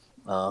desire in him.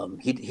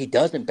 He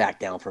doesn't back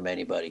down from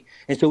anybody.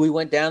 And so we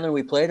went down there,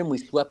 we played him, we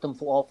swept them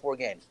for all 4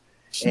 games.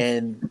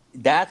 And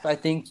that's, I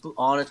think,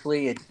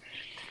 honestly, it's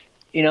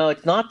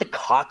not the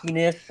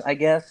cockiness, I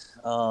guess,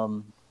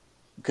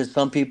 because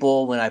some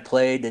people, when I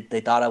played, they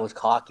thought I was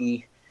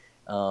cocky.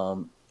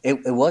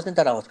 It wasn't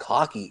that I was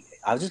cocky.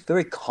 I was just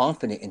very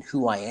confident in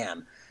who I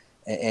am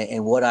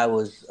and what I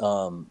was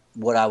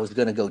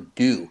going to go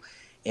do,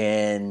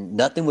 and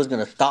nothing was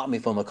going to stop me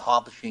from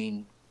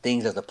accomplishing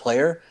things as a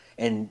player.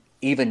 And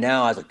even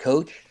now, as a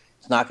coach,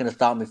 it's not going to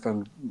stop me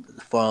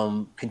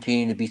from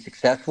continuing to be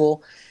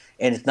successful.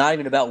 And it's not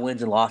even about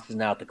wins and losses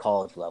now at the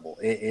college level.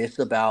 It's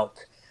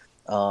about,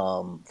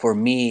 for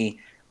me,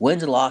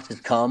 wins and losses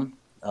come,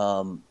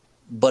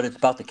 but it's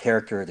about the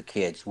character of the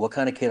kids. What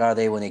kind of kid are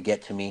they when they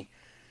get to me,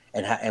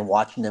 and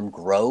watching them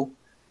grow,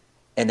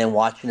 and then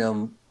watching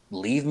them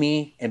leave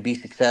me and be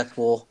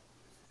successful,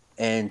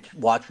 and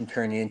watch them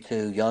turn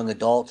into young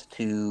adults,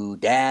 to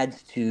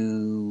dads,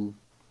 to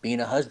being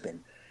a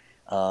husband.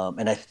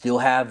 And I still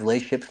have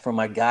relationships from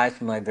my guys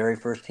from my very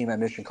first team at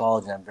Mission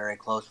College that I'm very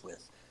close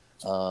with.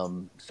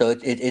 So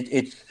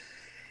it's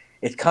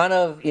kind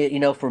of,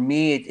 for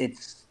me,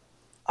 it's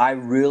I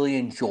really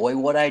enjoy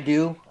what I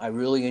do. I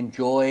really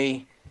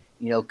enjoy,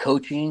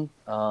 coaching,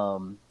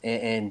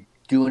 and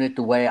doing it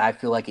the way I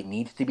feel like it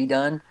needs to be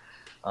done.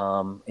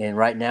 And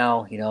right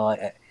now,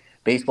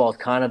 baseball is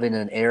kind of in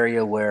an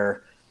area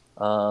where,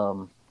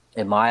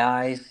 in my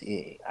eyes,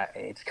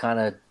 it's kind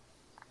of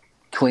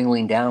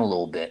twinkling down a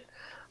little bit.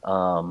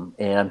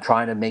 And I'm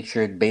trying to make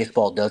sure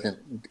baseball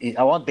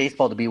I want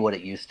baseball to be what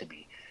it used to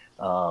be.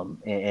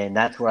 And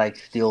that's what I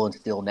still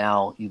instill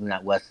now, even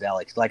at West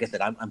Valley. Because like I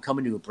said, I'm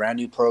coming to a brand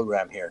new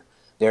program here,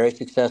 very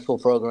successful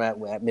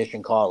program at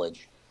Mission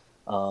College.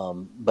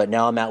 But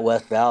now I'm at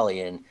West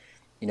Valley, and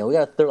we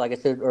got like I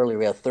said earlier,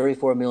 we have a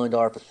 $34 million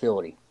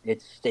facility.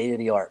 It's state of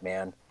the art,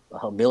 man.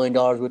 $1 million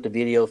worth of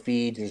video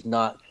feeds. There's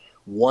not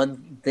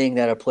one thing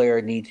that a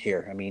player needs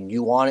here. I mean,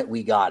 you want it,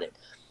 we got it.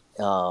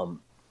 But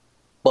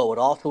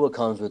what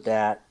comes with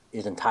that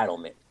is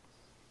entitlement.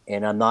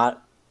 And I'm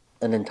not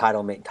an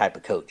entitlement type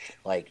of coach.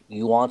 Like,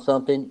 you want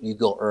something, you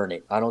go earn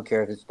it. I don't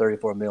care if it's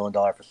 $34 million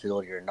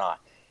facility or not.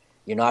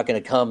 You're not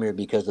going to come here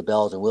because the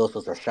bells and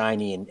whistles are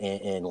shiny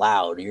and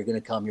loud. You're going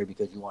to come here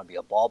because you want to be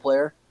a ball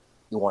player,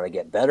 you want to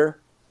get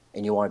better,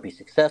 and you want to be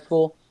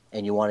successful,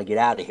 and you want to get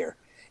out of here.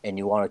 And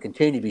you want to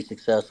continue to be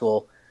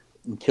successful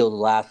until the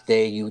last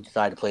day you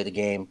decide to play the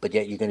game, but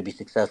yet you're going to be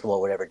successful at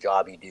whatever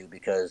job you do,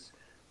 because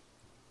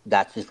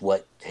that's just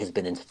what has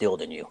been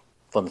instilled in you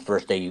from the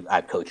first day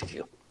I've coached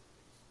you.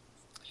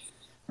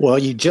 Well,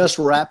 you just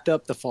wrapped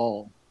up the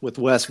fall with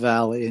West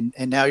Valley, and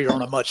now you're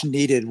on a much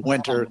needed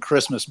winter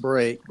Christmas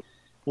break.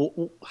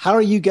 How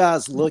are you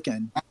guys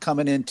looking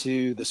coming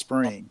into the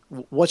spring?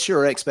 What's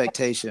your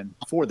expectation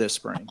for this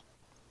spring?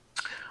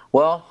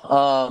 Well,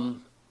 I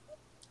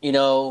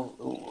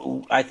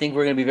think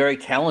we're going to be very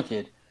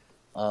talented.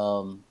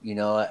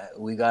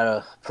 We got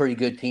a pretty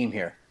good team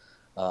here.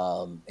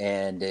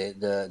 And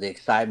the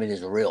excitement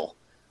is real.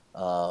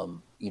 I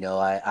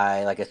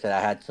like I said, I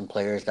had some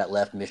players that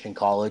left Mission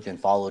College and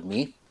followed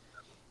me.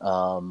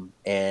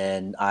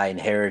 And I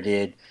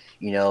inherited,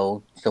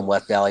 some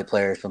West Valley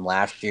players from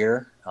last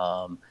year.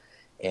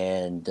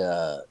 And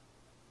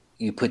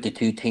you put the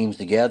two teams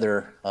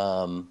together,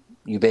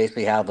 you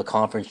basically have a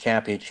conference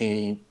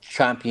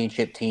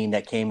championship team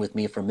that came with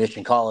me from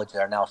Mission College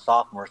that are now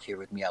sophomores here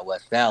with me at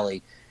West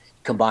Valley.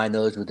 Combine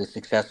those with the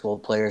successful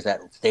players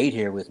that stayed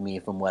here with me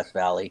from West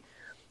Valley.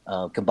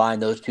 Combine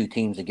those two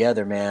teams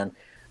together, man.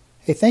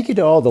 Hey, thank you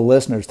to all the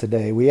listeners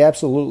today. We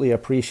absolutely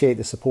appreciate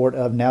the support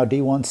of Now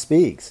D1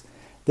 Speaks.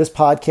 This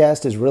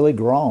podcast has really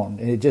grown,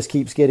 and it just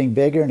keeps getting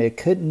bigger, and it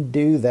couldn't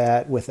do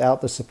that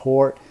without the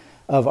support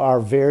of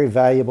our very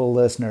valuable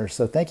listeners.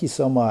 So thank you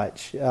so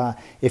much.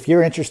 If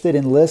you're interested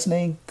in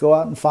listening, go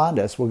out and find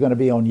us. We're going to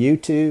be on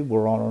YouTube.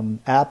 We're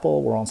on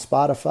Apple. We're on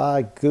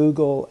Spotify,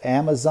 Google,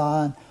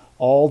 Amazon,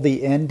 all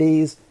the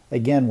indies.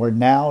 Again, we're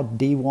Now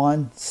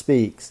D1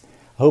 Speaks.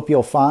 Hope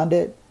you'll find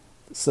it,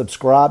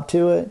 subscribe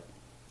to it,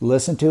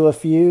 listen to a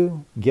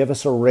few, give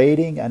us a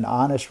rating, an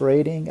honest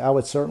rating. I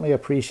would certainly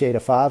appreciate a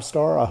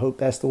 5-star. I hope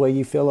that's the way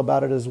you feel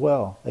about it as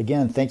well.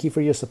 Again, thank you for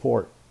your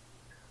support.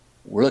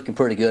 We're looking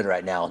pretty good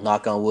right now.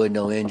 Knock on wood,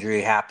 no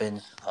injury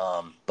happens.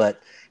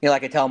 But,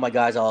 like I tell my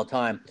guys all the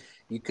time,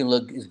 you can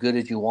look as good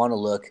as you want to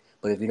look,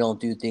 but if you don't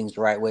do things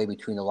the right way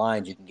between the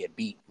lines, you can get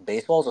beat.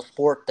 Baseball is a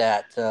sport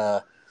that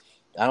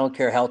I don't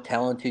care how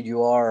talented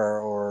you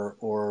are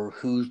or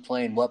who's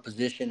playing what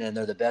position and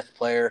they're the best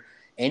player.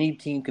 Any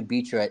team can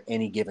beat you at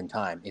any given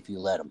time if you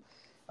let them.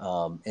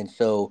 And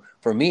so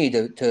for me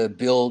to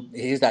build,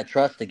 here's that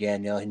trust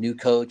again, a new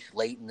coach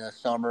late in the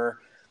summer.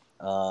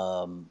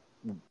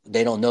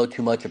 They don't know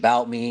too much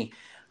about me.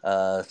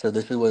 So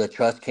this is where the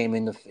trust came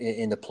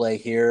into play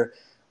here.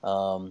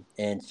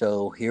 And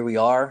so here we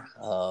are.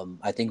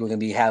 I think we're going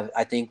to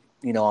I think,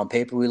 on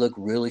paper, we look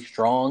really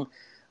strong.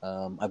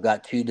 I've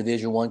got 2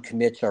 Division I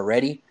commits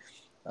already.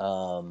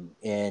 And,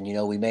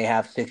 we may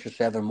have 6 or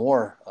 7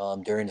 more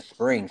during the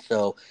spring.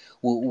 So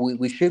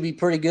we should be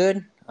pretty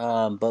good.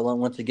 But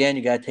once again,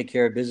 you got to take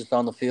care of business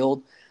on the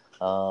field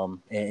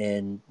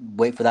and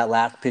wait for that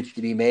last pitch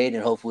to be made.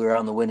 And hopefully we're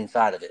on the winning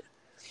side of it.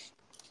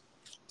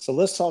 So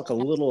let's talk a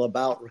little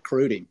about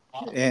recruiting,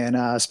 and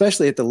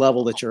especially at the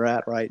level that you're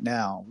at right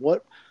now.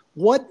 What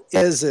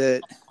is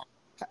it,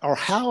 or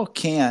how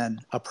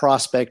can a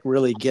prospect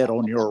really get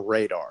on your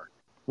radar?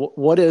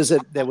 What is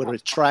it that would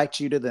attract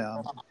you to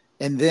them?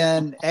 And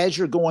then as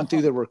you're going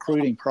through the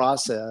recruiting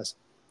process,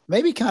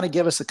 maybe kind of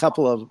give us a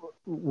couple of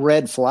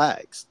red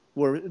flags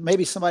where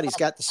maybe somebody's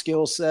got the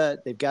skill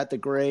set, they've got the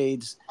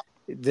grades,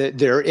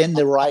 they're in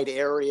the right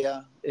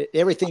area,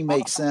 everything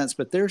makes sense,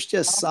 but there's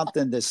just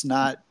something that's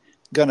not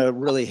going to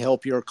really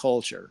help your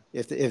culture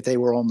if they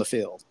were on the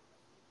field.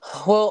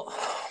 Well,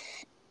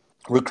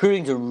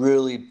 recruiting is a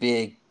really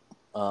big,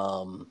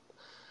 for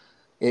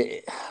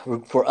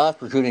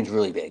us, recruiting is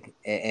really big.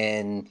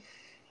 And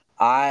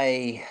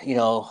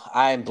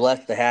I'm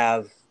blessed to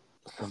have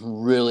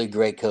some really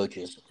great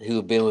coaches who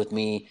have been with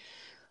me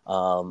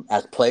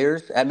as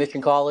players at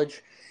Mission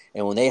College.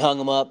 And when they hung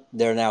them up,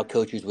 they're now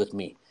coaches with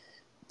me.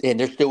 And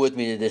they're still with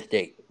me to this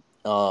date.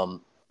 So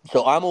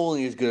I'm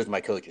only as good as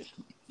my coaches.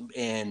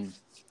 And,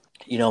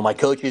 my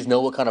coaches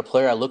know what kind of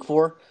player I look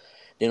for.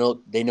 They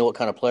know what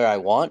kind of player I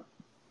want.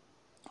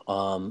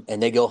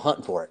 And they go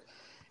hunting for it.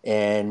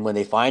 And when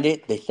they find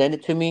it, they send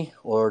it to me,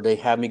 or they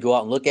have me go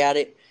out and look at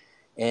it.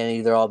 And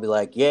either I'll be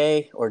like,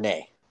 yay or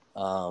nay.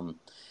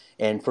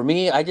 And for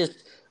me,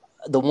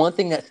 the one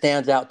thing that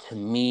stands out to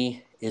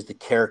me is the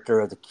character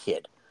of the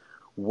kid.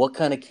 What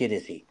kind of kid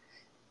is he?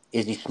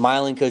 Is he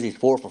smiling because he's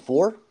 4 for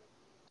 4?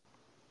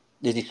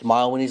 Does he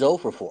smile when he's 0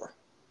 for 4?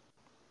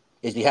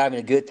 Is he having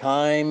a good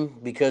time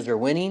because they're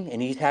winning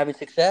and he's having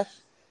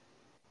success?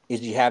 Is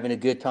he having a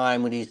good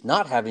time when he's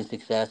not having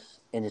success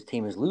and his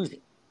team is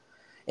losing?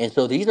 And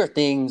so these are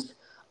things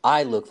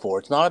I look for.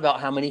 It's not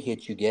about how many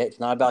hits you get. It's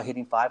not about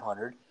hitting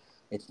 500.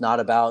 It's not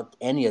about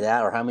any of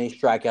that or how many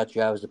strikeouts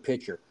you have as a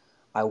pitcher.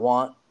 I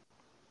want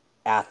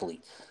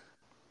athletes.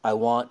 I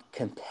want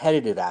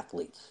competitive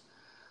athletes.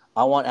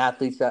 I want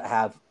athletes that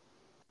have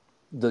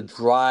the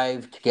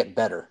drive to get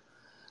better,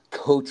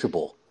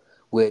 coachable,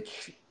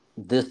 which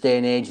this day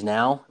and age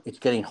now, it's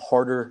getting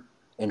harder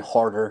and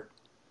harder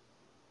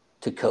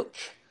to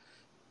coach.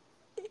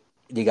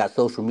 You got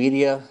social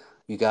media.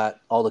 You got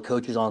all the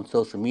coaches on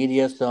social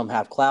media. Some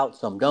have clout,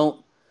 some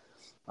don't.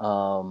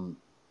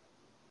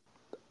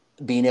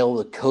 Being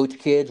able to coach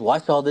kids. Well, I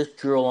saw this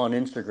drill on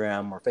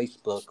Instagram or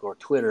Facebook or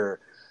Twitter.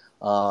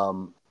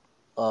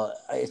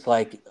 It's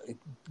like,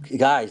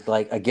 guys,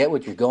 I get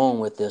what you're going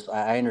with this.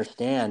 I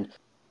understand.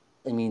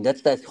 I mean,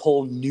 that's that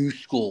whole new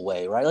school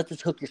way, right? Let's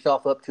just hook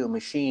yourself up to a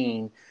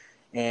machine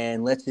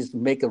and let's just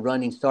make a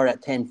running start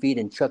at 10 feet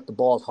and chuck the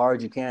ball as hard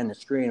as you can in the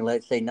screen and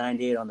let's say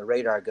 98 on the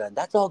radar gun.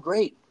 That's all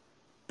great.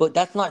 But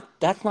that's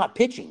not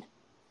pitching.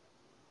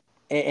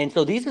 And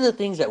so these are the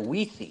things that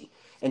we see.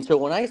 And so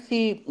when I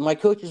see, my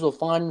coaches will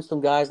find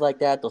some guys like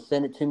that, they'll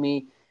send it to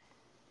me.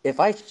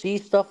 If I see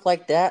stuff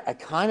like that, I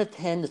kind of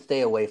tend to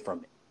stay away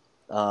from it.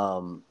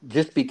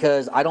 Just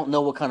because I don't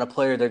know what kind of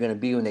player they're going to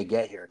be when they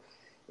get here.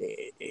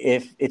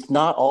 If it's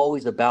not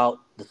always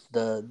about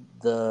the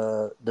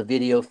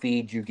video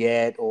feeds you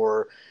get,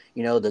 or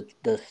the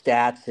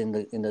stats in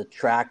the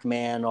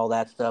TrackMan, all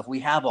that stuff. We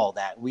have all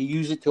that. We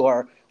use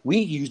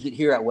it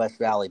here at West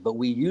Valley, but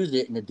we use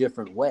it in a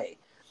different way.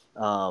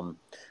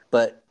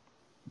 But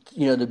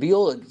to be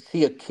able to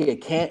see a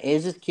kid,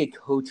 is this kid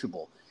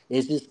coachable?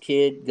 Is this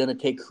kid going to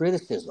take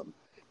criticism?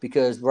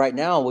 Because right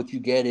now, what you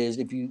get is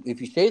if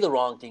you say the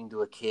wrong thing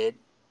to a kid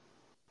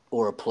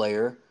or a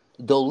player,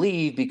 they'll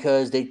leave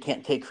because they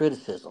can't take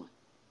criticism.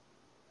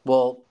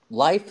 Well,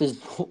 life is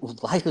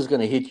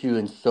going to hit you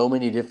in so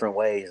many different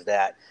ways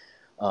that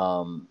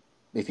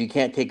if you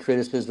can't take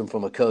criticism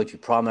from a coach, you're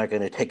probably not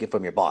going to take it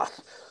from your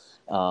boss,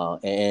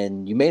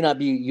 and you may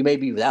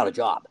be without a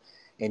job.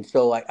 And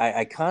so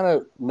I kind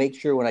of make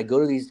sure when I go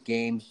to these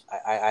games,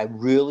 I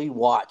really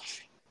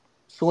watch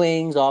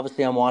swings.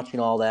 Obviously, I'm watching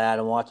all that.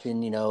 I'm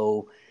watching,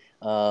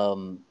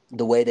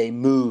 the way they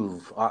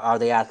move. Are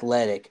they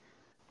athletic?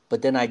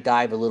 But then I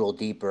dive a little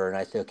deeper and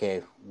I say,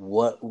 okay,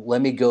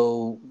 let me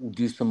go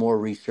do some more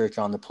research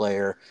on the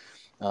player.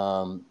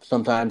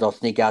 Sometimes I'll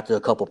sneak out to a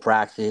couple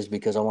practices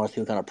because I want to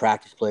see what kind of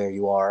practice player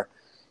you are.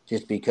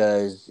 Just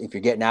because if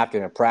you're getting after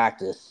in a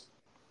practice,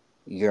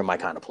 you're my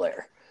kind of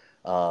player.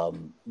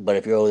 But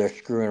if you're over there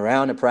screwing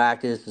around in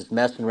practice, just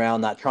messing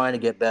around, not trying to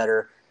get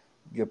better,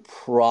 you're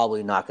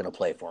probably not going to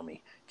play for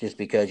me just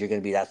because you're going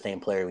to be that same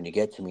player when you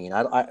get to me.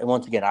 And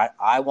once again,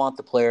 I want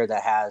the player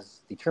that has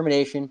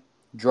determination,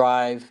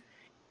 drive,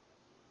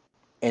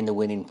 and the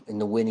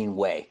winning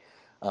way,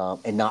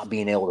 and not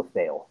being able to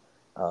fail.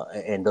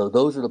 And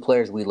those are the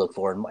players we look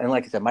for. And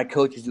like I said, my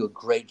coaches do a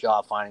great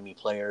job finding me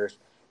players.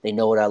 They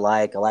know what I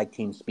like. I like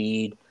team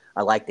speed.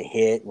 I like to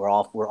hit. We're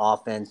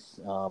offense.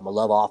 I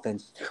love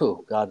offense.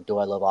 Oh, God, do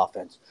I love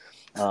offense.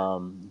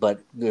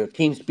 But the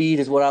team speed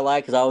is what I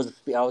like because I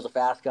was a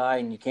fast guy,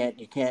 and you can't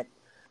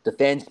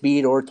defend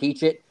speed or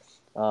teach it.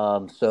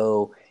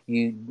 So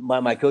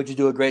my coaches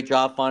do a great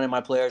job finding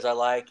my players I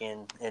like,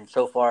 and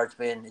so far it's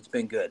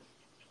been good.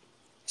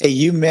 Hey,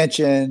 you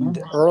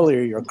mentioned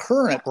earlier your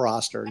current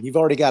roster. You've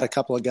already got a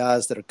couple of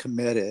guys that are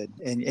committed,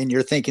 and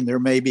you're thinking there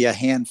may be a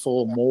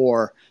handful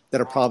more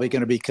that are probably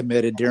going to be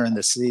committed during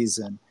the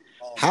season.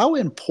 How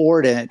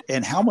important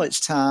and how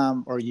much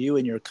time are you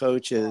and your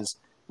coaches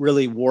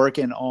really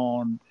working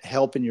on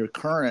helping your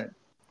current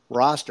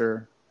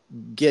roster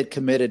get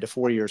committed to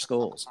four-year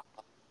schools?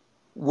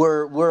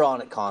 We're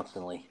on it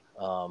constantly.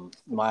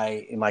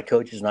 My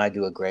coaches and I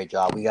do a great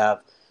job. We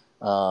have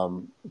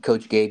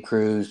Coach Gabe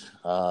Cruz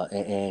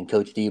and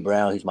Coach D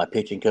Brown, who's my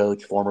pitching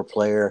coach, former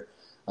player.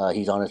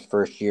 He's on his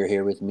first year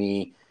here with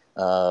me.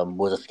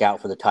 Was a scout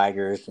for the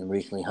Tigers and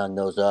recently hung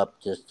those up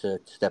just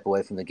to step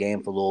away from the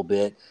game for a little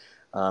bit.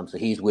 So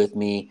he's with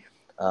me.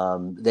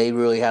 They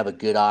really have a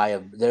good eye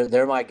of.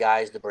 They're my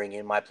guys to bring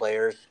in my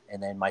players,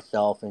 and then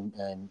myself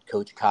and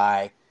Coach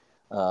Kai.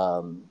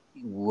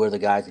 We're the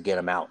guys that get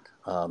them out.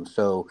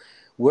 So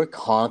we're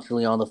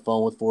constantly on the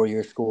phone with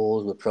four-year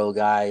schools, with pro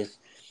guys.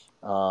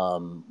 I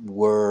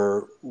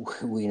was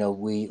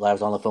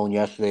on the phone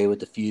yesterday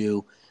with a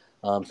few.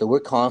 So we're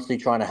constantly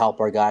trying to help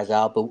our guys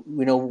out. But,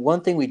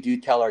 one thing we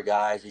do tell our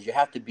guys is you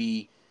have to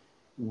be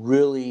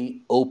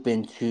really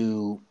open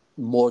to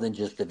more than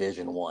just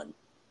Division One.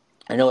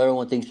 I know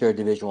everyone thinks they're a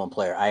Division One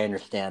player. I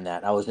understand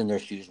that. I was in their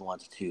shoes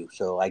once too,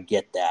 so I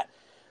get that.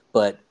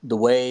 But the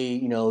way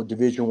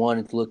Division One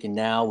is looking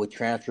now with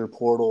transfer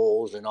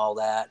portals and all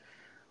that,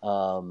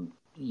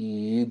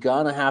 you're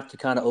gonna have to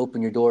kind of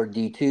open your door to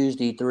D2s,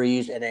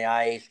 D3s,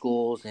 NAIA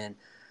schools. And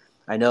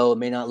I know it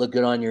may not look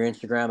good on your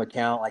Instagram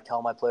account. I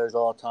tell my players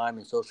all the time,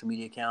 and social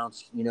media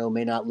accounts,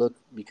 may not look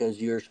because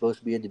you're supposed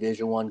to be a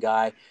Division One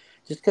guy.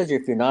 Just because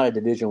if you're not a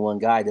Division One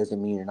guy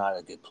doesn't mean you're not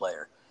a good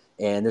player.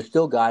 And there's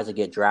still guys that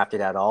get drafted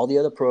out of all the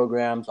other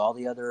programs, all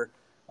the other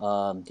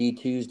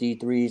D2s,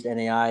 D3s,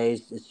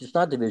 NAIAs. It's just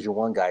not Division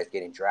One guys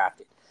getting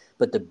drafted.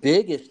 But the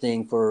biggest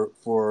thing for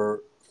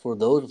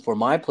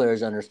my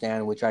players to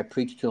understand, which I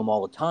preach to them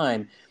all the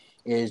time,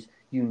 is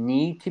you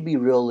need to be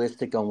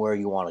realistic on where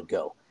you want to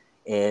go.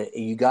 And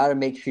you got to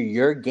make sure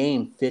your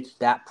game fits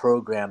that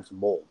program's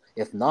mold.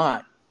 If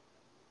not,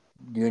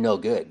 you're no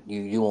good.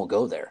 You won't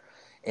go there.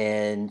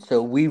 And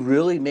so we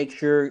really make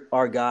sure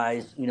our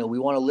guys, we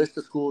want to list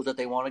the schools that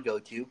they want to go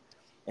to.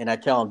 And I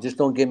tell them, just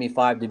don't give me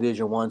 5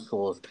 Division One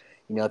schools.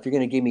 If you're going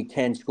to give me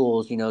 10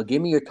 schools,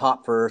 give me your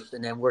top first,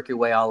 and then work your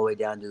way all the way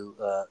down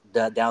to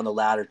down the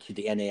ladder to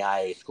the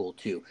NAIA school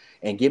too,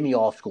 and give me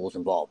all schools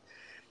involved.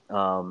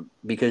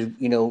 Because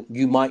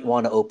you might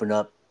want to open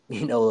up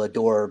a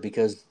door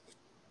because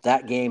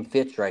that game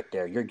fits right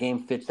there. Your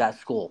game fits that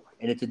school,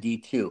 and it's a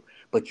D2.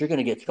 But you're going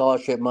to get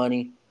scholarship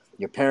money.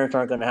 Your parents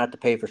aren't going to have to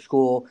pay for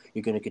school.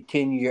 You're going to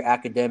continue your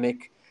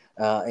academic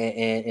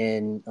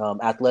and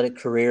athletic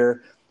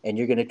career, and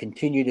you're going to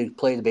continue to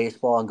play the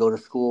baseball and go to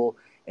school.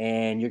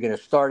 And you're going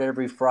to start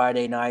every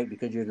Friday night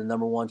because you're the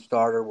number one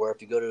starter, where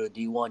if you go to a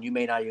D1, you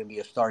may not even be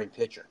a starting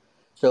pitcher.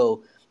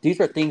 So these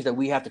are things that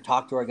we have to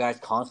talk to our guys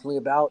constantly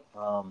about.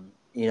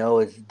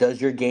 Does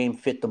your game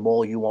fit the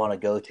mold you want to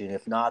go to? And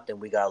if not, then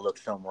we got to look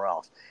somewhere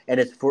else. And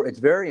it's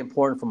very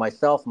important for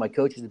myself and my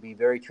coaches to be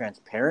very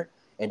transparent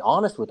and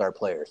honest with our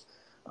players.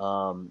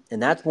 And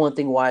that's one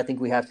thing why I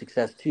think we have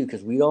success too,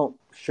 because we don't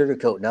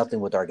sugarcoat nothing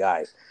with our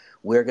guys.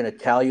 We're going to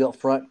tell you up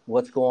front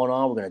what's going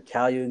on. We're going to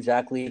tell you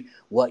exactly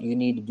what you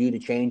need to do to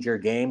change your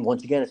game.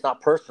 Once again, it's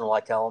not personal, I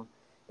tell them.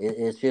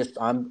 It's just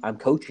I'm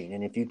coaching.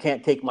 And if you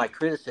can't take my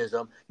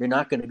criticism, you're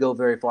not going to go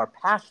very far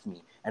past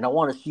me. And I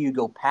want to see you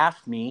go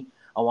past me.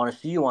 I want to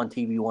see you on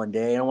TV one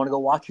day, and I want to go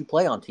watch you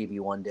play on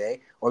TV one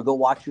day or go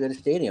watch you at a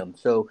stadium.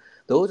 So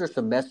those are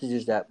some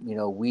messages that,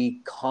 we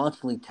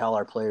constantly tell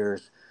our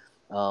players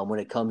when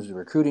it comes to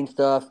recruiting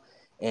stuff.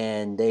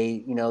 And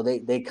they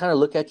kind of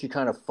look at you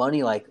kind of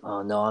funny, like,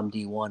 oh, no, I'm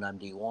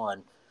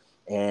D1.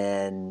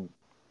 And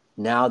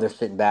now they're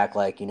sitting back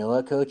like, you know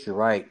what, coach, you're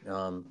right.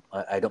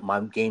 My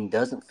game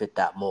doesn't fit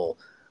that mold,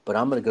 but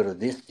I'm going to go to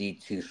this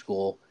D2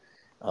 school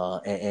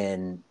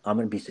and I'm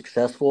going to be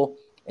successful.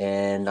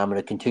 And I'm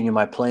going to continue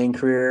my playing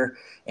career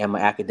and my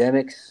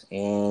academics,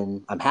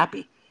 and I'm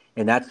happy.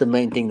 And that's the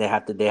main thing they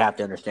have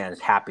to understand is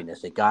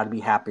happiness. They got to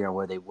be happy on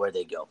where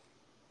they go.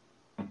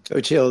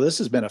 Coach Hill, this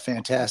has been a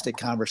fantastic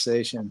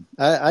conversation.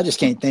 I just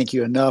can't thank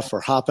you enough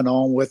for hopping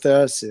on with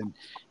us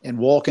and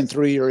walking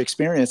through your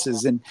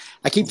experiences. And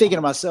I keep thinking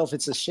to myself,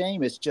 it's a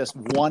shame it's just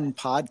one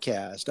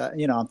podcast.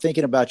 I'm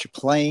thinking about your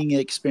playing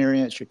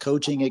experience, your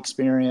coaching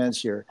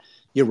experience, your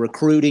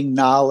recruiting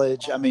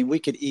knowledge. I mean, we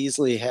could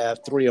easily have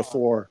 3 or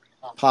 4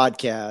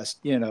 podcasts,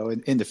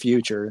 in the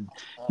future. And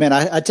man,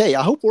 I tell you,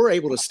 I hope we're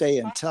able to stay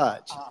in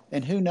touch.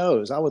 And who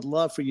knows, I would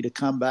love for you to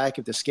come back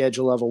if the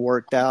schedule ever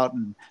worked out.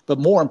 But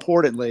more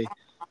importantly,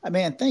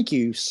 man, thank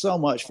you so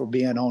much for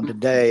being on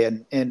today.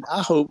 And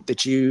I hope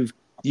that you've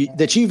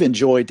that you've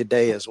enjoyed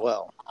today as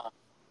well?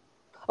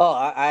 Oh,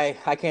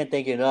 I can't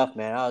thank you enough,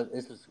 man.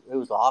 It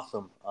was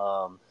awesome,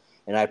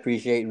 and I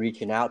appreciate you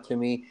reaching out to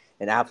me.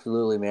 And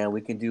absolutely, man,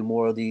 we can do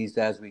more of these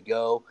as we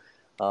go.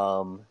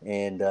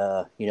 And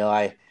you know,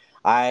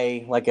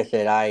 I like I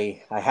said,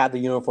 I have the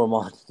uniform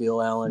on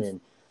still, Alan, and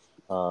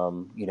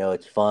you know,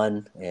 it's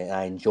fun and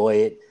I enjoy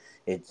it.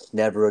 It's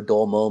never a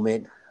dull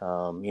moment.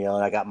 You know,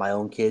 and I got my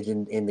own kids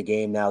in the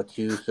game now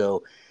too,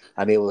 so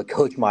I'm able to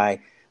coach my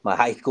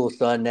high school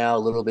son now a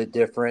little bit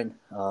different.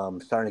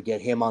 Starting to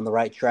get him on the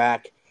right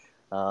track,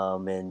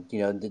 and you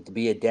know, to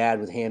be a dad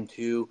with him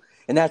too.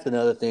 And that's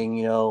another thing.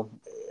 You know,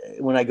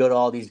 when I go to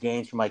all these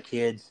games for my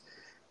kids,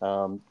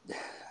 um,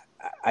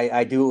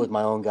 I do it with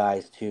my own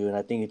guys too, and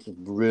I think it's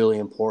really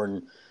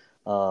important.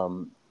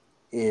 Um,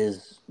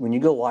 is when you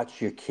go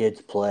watch your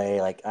kids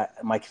play, like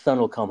my son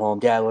will come home,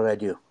 Dad, what did I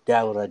do?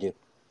 Dad, what did I do?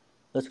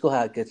 Let's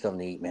go get something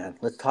to eat, man.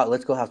 Let's talk.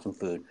 Let's go have some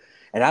food.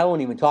 And I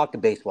won't even talk the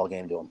baseball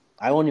game to him.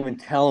 I won't even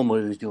tell him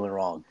what he was doing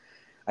wrong.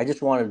 I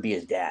just wanted to be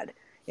his dad.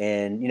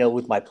 And you know,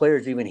 with my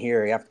players even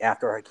here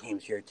after our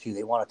games here too,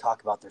 they want to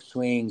talk about their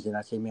swings, and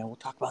I say, man, we'll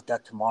talk about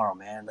that tomorrow,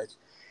 man. Let's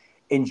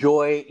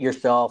enjoy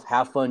yourself,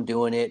 have fun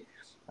doing it,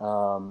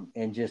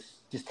 and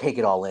just take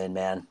it all in,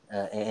 man.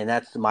 And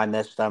that's my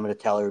message I'm going to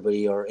tell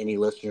everybody or any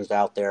listeners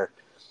out there,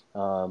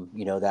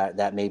 you know,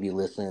 that may be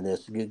listening to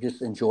this.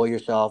 Just enjoy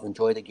yourself,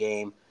 enjoy the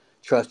game,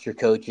 trust your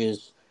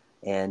coaches,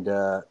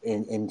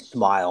 and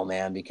smile,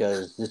 man,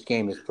 because this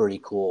game is pretty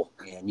cool,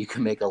 and you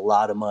can make a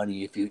lot of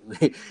money if you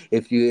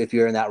if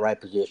you're in that right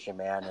position,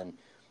 man.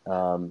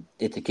 And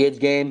it's a kid's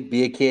game.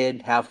 Be a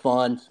kid, have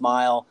fun,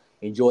 smile,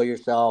 enjoy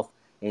yourself,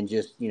 and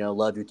just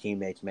love your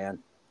teammates, man.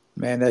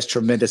 Man, that's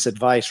tremendous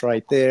advice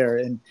right there.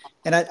 And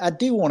I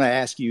do want to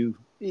ask you,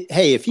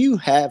 hey, if you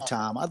have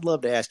time, I'd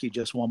love to ask you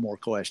just one more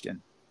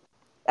question.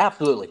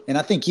 Absolutely. And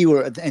I think you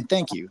were, and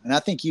thank you. And I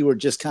think you were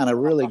just kind of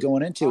really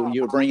going into it.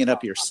 You were bringing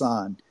up your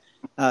son,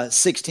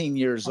 16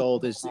 years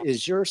old.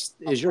 Is your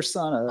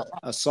son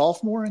a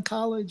sophomore in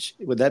college?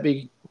 Would that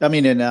be? I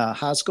mean, in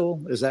high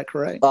school, is that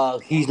correct?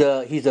 He's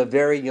a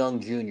very young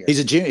junior. He's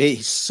a junior.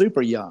 He's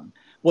super young.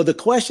 Well, the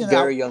question,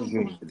 Very young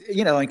junior.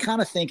 and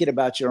kind of thinking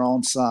about your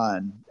own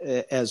son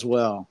as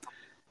well.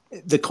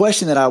 The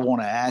question that I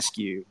want to ask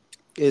you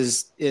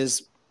is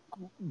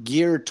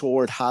geared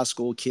toward high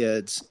school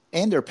kids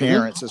and their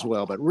parents as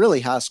well, but really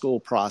high school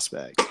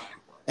prospects.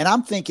 And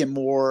I'm thinking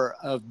more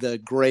of the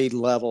grade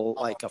level,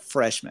 like a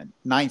freshman,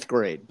 ninth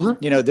grade.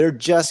 They're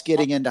just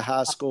getting into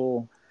high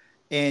school,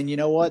 and you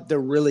know what? They're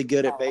really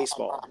good at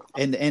baseball,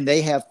 and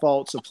they have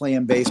faults of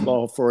playing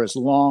baseball for as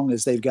long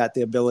as they've got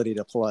the ability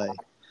to play.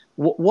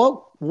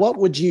 What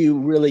would you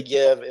really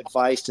give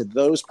advice to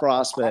those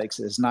prospects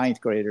as ninth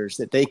graders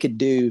that they could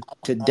do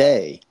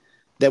today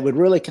that would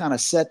really kind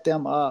of set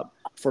them up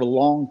for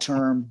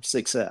long-term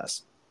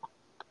success?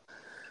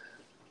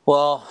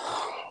 Well,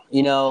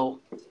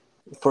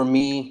 for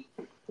me,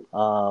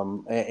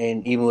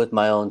 and even with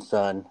my own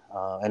son,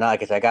 and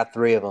like I said, I got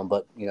three of them,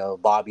 but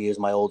Bobby is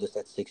my oldest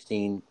at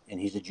 16, and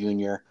he's a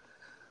junior.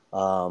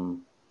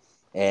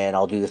 And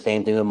I'll do the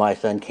same thing with my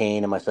son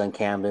Kane and my son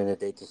Camden if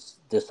they just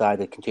decide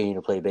to continue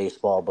to play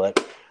baseball.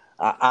 But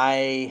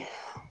I'm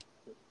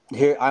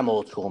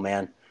old school,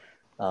 man.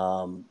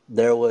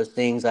 There was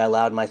things I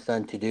allowed my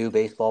son to do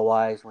baseball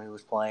wise when he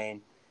was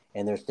playing,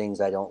 and there's things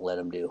I don't let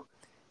him do.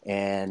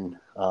 And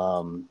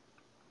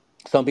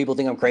some people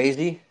think I'm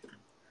crazy,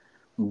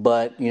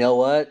 but you know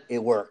what?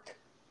 It worked,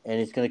 and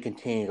it's going to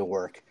continue to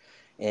work.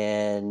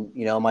 And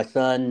my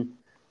son,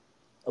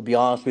 I'll be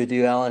honest with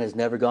you, Alan, has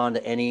never gone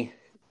to any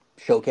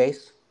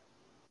showcase,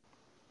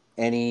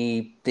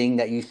 anything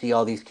that you see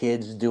all these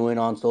kids doing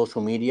on social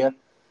media.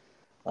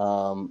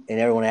 And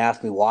everyone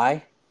asks me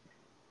why.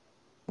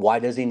 Why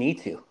does he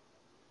need to?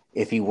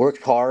 If he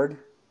works hard,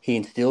 he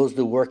instills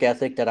the work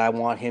ethic that I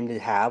want him to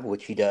have,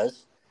 which he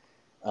does.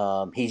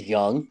 He's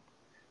young.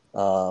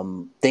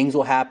 Things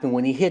will happen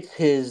when he hits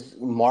his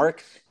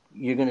marks.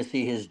 You're going to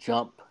see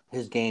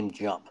his game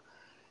jump.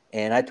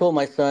 And I told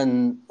my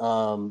son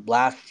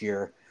last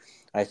year,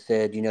 I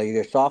said,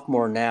 you're a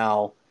sophomore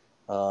now,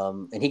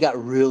 and he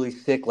got really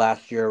sick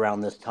last year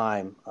around this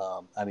time.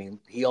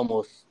 He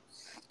almost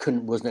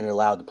wasn't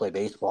allowed to play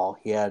baseball.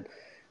 He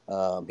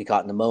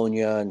got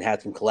pneumonia and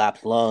had some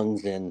collapsed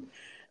lungs, and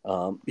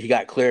he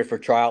got cleared for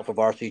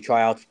varsity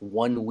tryouts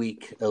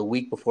a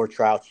week before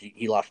tryouts.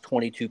 He lost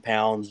 22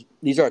 pounds.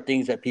 These are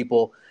things that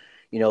people,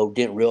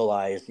 didn't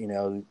realize,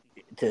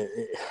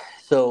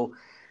 so,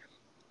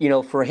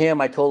 for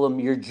him, I told him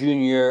your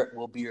junior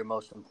will be your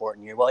most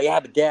important year. Well, yeah,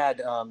 but Dad,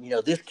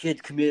 this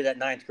kid's committed at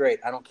ninth grade.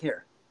 I don't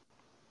care.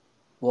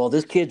 Well,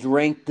 this kid's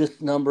ranked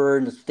this number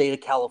in the state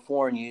of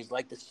California. He's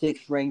like the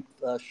sixth ranked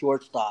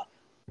shortstop.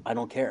 I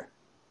don't care.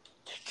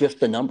 It's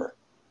just a number.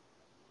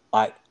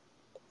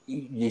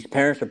 These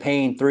parents are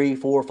paying $3,000,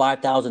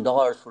 $4,000,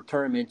 $5,000 for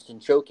tournaments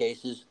and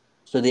showcases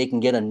so they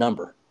can get a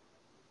number.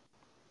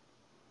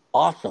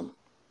 Awesome.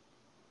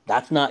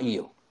 That's not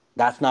you.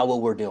 That's not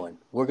what we're doing.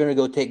 We're going to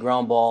go take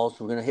ground balls.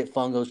 We're going to hit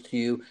fungos to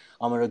you.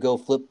 I'm going to go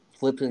flip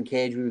flip in the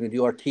cage. We're going to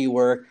do our T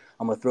work.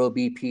 I'm going to throw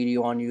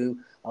BP on you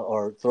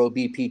or throw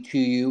BP to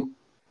you.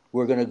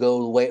 We're going to go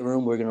to the weight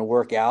room. We're going to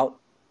work out.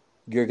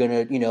 You're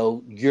going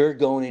to, you're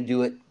going to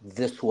do it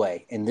this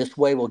way. And this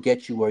way will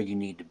get you where you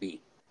need to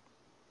be.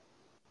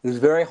 It was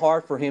very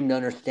hard for him to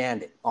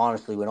understand it,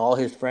 honestly, when all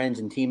his friends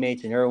and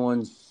teammates and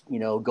everyone's,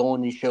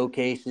 going to these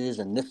showcases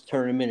and this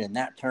tournament and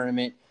that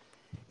tournament.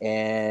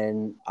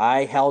 And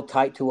I held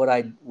tight to what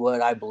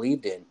I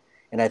believed in.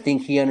 And I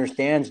think he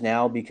understands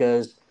now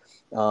because,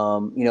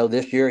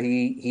 this year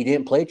he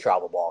didn't play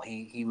travel ball.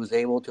 He was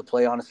able to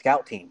play on a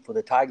scout team for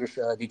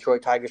the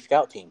Detroit Tigers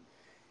scout team.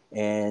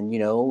 And,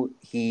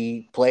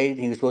 he played.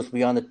 He was supposed to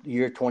be on the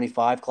year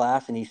 25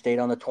 class, and he stayed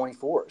on the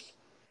 24s.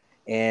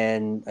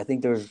 And I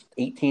think there's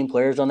 18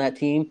 players on that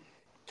team.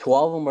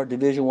 12 of them are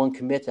Division I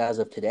commits as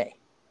of today.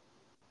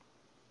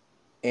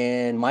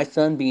 And my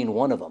son being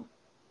one of them.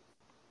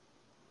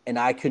 And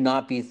I could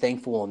not be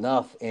thankful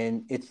enough.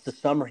 And it's the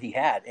summer he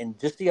had. And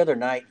just the other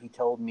night, he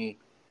told me,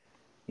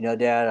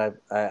 Dad,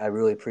 I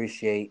really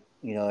appreciate,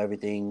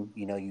 everything,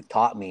 you've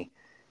taught me.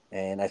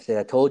 And I said,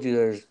 I told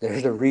you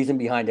there's a reason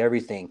behind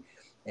everything.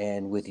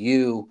 And with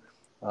you,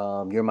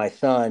 you're my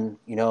son.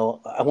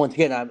 Once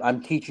again,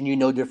 I'm teaching you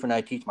no different than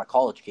I teach my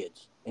college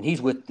kids. And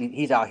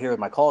he's out here with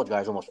my college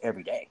guys almost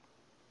every day.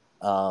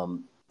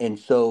 And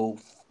so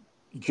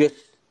just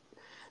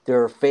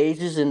there are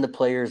phases in the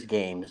players'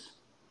 games.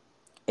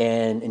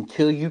 And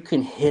until you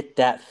can hit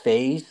that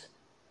phase,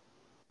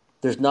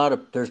 there's not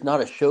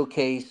a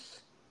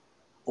showcase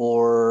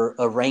or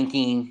a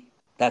ranking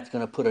that's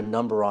going to put a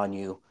number on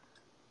you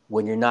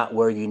when you're not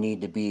where you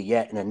need to be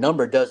yet. And a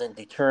number doesn't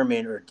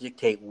determine or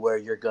dictate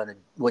what you're going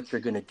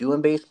to do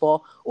in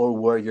baseball or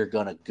where you're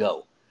going to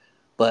go.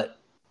 But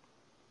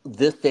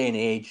this day and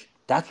age,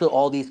 that's what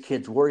all these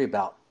kids worry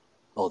about.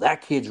 Oh,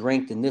 that kid's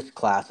ranked in this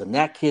class, and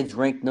that kid's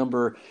ranked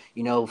number,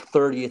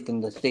 30th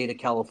in the state of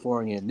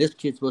California, and this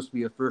kid's supposed to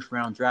be a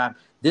first-round draft.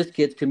 This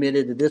kid's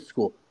committed to this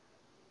school.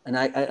 And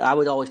I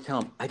would always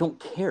tell them, I don't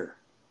care.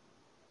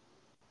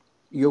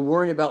 You're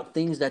worrying about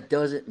things that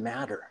doesn't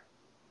matter.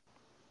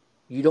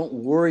 You don't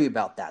worry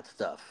about that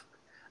stuff.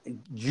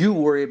 You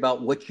worry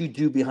about what you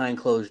do behind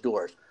closed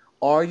doors.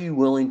 Are you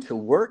willing to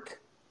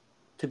work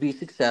to be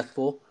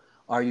successful?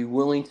 Are you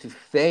willing to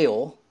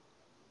fail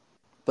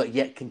but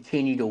yet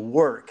continue to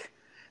work?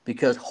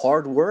 Because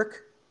hard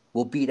work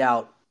will beat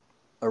out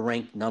a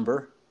ranked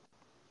number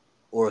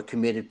or a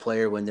committed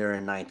player when they're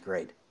in ninth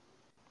grade.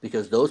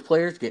 Because those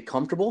players get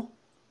comfortable,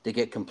 they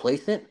get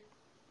complacent,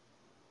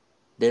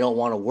 they don't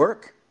want to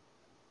work,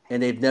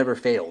 and they've never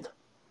failed.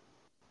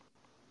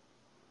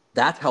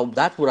 That's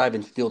what I've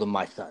instilled in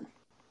my son.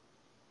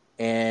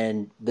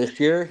 And this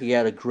year he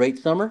had a great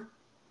summer.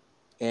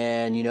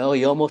 And, he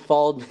almost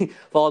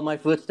followed my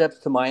footsteps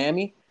to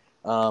Miami.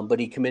 But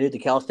he committed to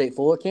Cal State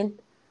Fullerton.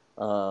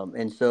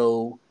 And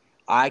so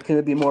I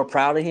couldn't be more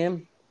proud of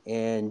him.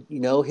 And,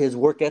 his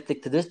work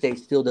ethic to this day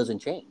still doesn't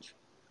change.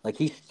 Like,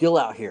 he's still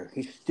out here.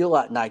 He's still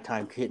at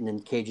nighttime hitting in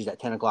cages at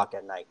 10 o'clock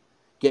at night,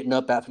 getting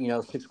up at,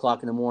 6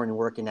 o'clock in the morning and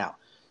working out.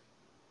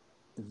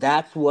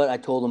 That's what I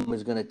told him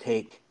was going to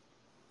take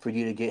for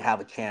you to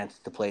have a chance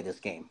to play this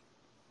game.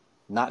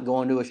 Not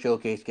going to a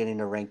showcase, getting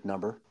a ranked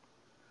number,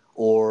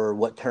 or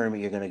what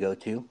tournament you're going to go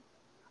to,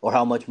 or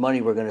how much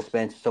money we're going to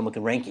spend so someone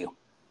can rank you.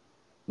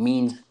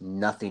 Means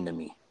nothing to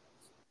me.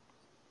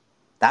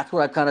 That's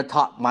what I've kind of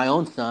taught my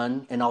own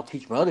son, and I'll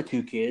teach my other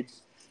two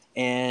kids,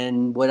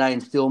 and what I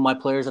instill in my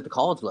players at the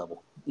college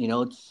level.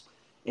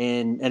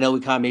 And I know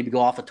we kind of maybe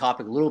go off the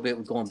topic a little bit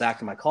with going back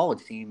to my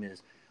college team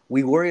is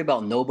we worry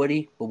about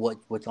nobody but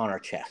what's on our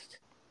chest.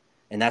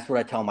 And that's what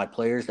I tell my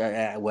players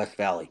at West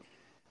Valley.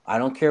 I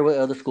don't care what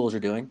other schools are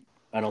doing.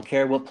 I don't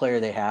care what player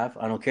they have.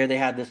 I don't care they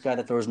have this guy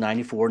that throws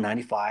 94,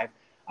 95.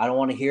 I don't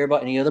want to hear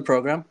about any other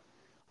program.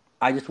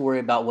 I just worry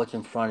about what's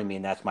in front of me,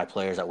 and that's my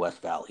players at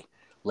West Valley.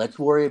 Let's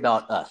worry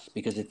about us,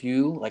 because if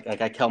you, like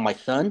I tell my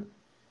son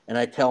and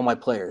I tell my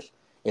players,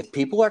 if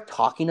people are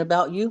talking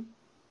about you,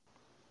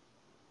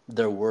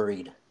 they're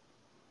worried.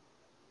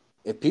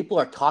 If people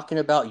are talking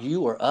about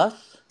you or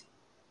us,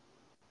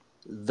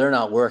 they're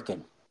not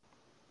working.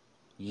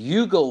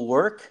 You go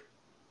work,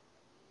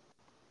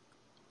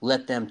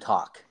 let them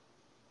talk.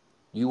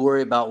 You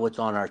worry about what's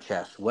on our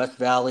chest. West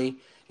Valley,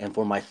 and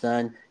for my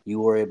son, you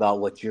worry about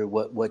what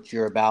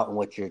you're about and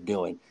what you're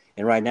doing.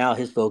 And right now,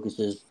 his focus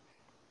is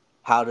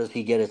how does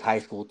he get his high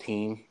school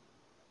team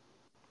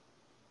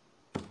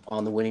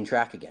on the winning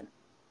track again.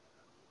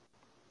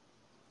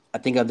 I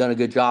think I've done a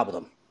good job with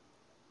them.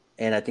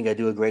 And I think I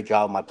do a great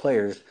job with my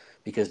players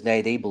because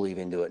they believe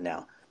into it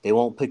now. They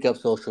won't pick up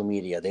social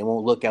media. They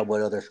won't look at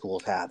what other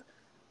schools have.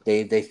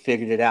 They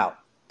figured it out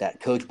that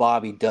Coach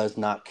Bobby does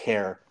not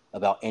care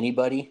about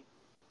anybody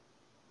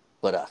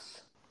but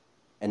us.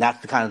 And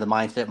that's the kind of the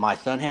mindset my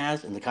son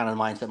has and the kind of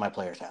the mindset my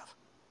players have.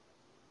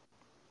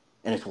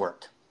 And it's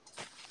worked.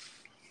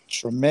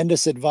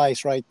 Tremendous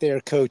advice right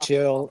there, Coach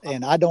Hill.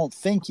 And I don't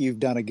think you've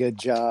done a good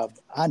job.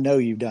 I know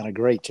you've done a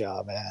great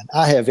job, man.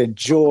 I have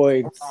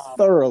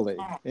thoroughly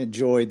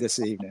enjoyed this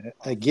evening.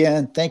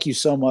 Again, thank you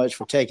so much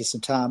for taking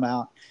some time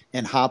out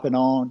and hopping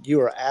on.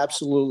 You are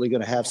absolutely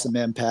going to have some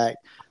impact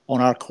on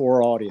our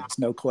core audience,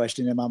 no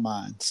question in my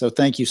mind. So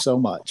thank you so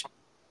much.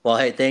 Well,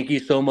 hey, thank you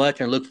so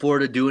much, and look forward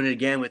to doing it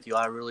again with you.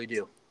 I really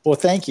do. Well,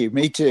 thank you.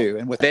 Me too.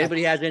 And with If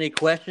anybody has any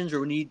questions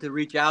or need to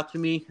reach out to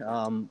me,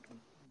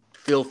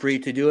 feel free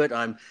to do it.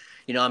 I'm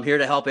here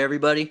to help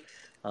everybody.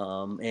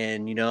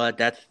 And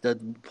that's the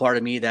part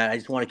of me that I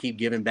just want to keep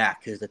giving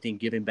back, because I think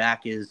giving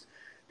back is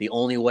the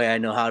only way I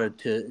know how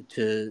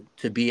to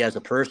be as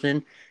a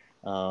person,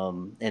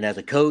 and as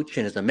a coach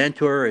and as a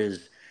mentor,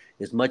 is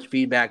as much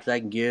feedback as I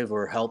can give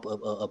or help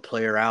a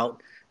player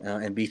out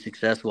and be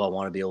successful. I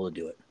want to be able to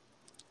do it.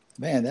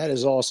 Man, that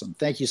is awesome.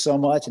 Thank you so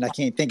much. And I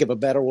can't think of a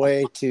better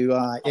way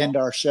to end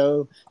our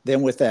show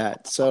than with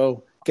that.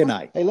 So good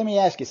night. Hey, let me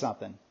ask you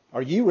something.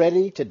 Are you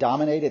ready to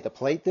dominate at the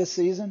plate this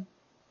season?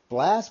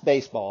 Blast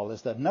Baseball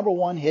is the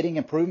 #1 hitting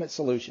improvement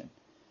solution,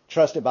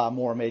 trusted by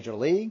more major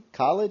league,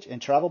 college,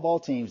 and travel ball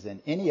teams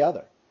than any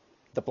other.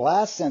 The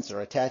Blast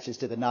sensor attaches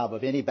to the knob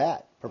of any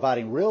bat,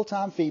 providing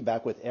real-time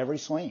feedback with every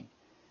swing.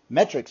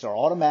 Metrics are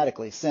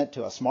automatically sent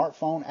to a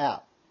smartphone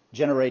app,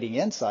 generating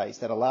insights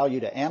that allow you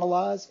to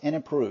analyze and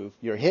improve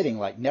your hitting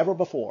like never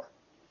before.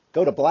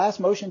 Go to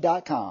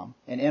blastmotion.com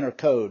and enter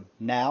code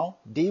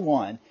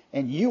NOWD1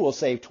 and you will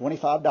save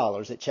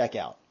 $25 at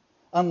checkout.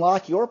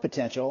 Unlock your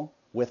potential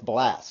with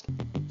Blast.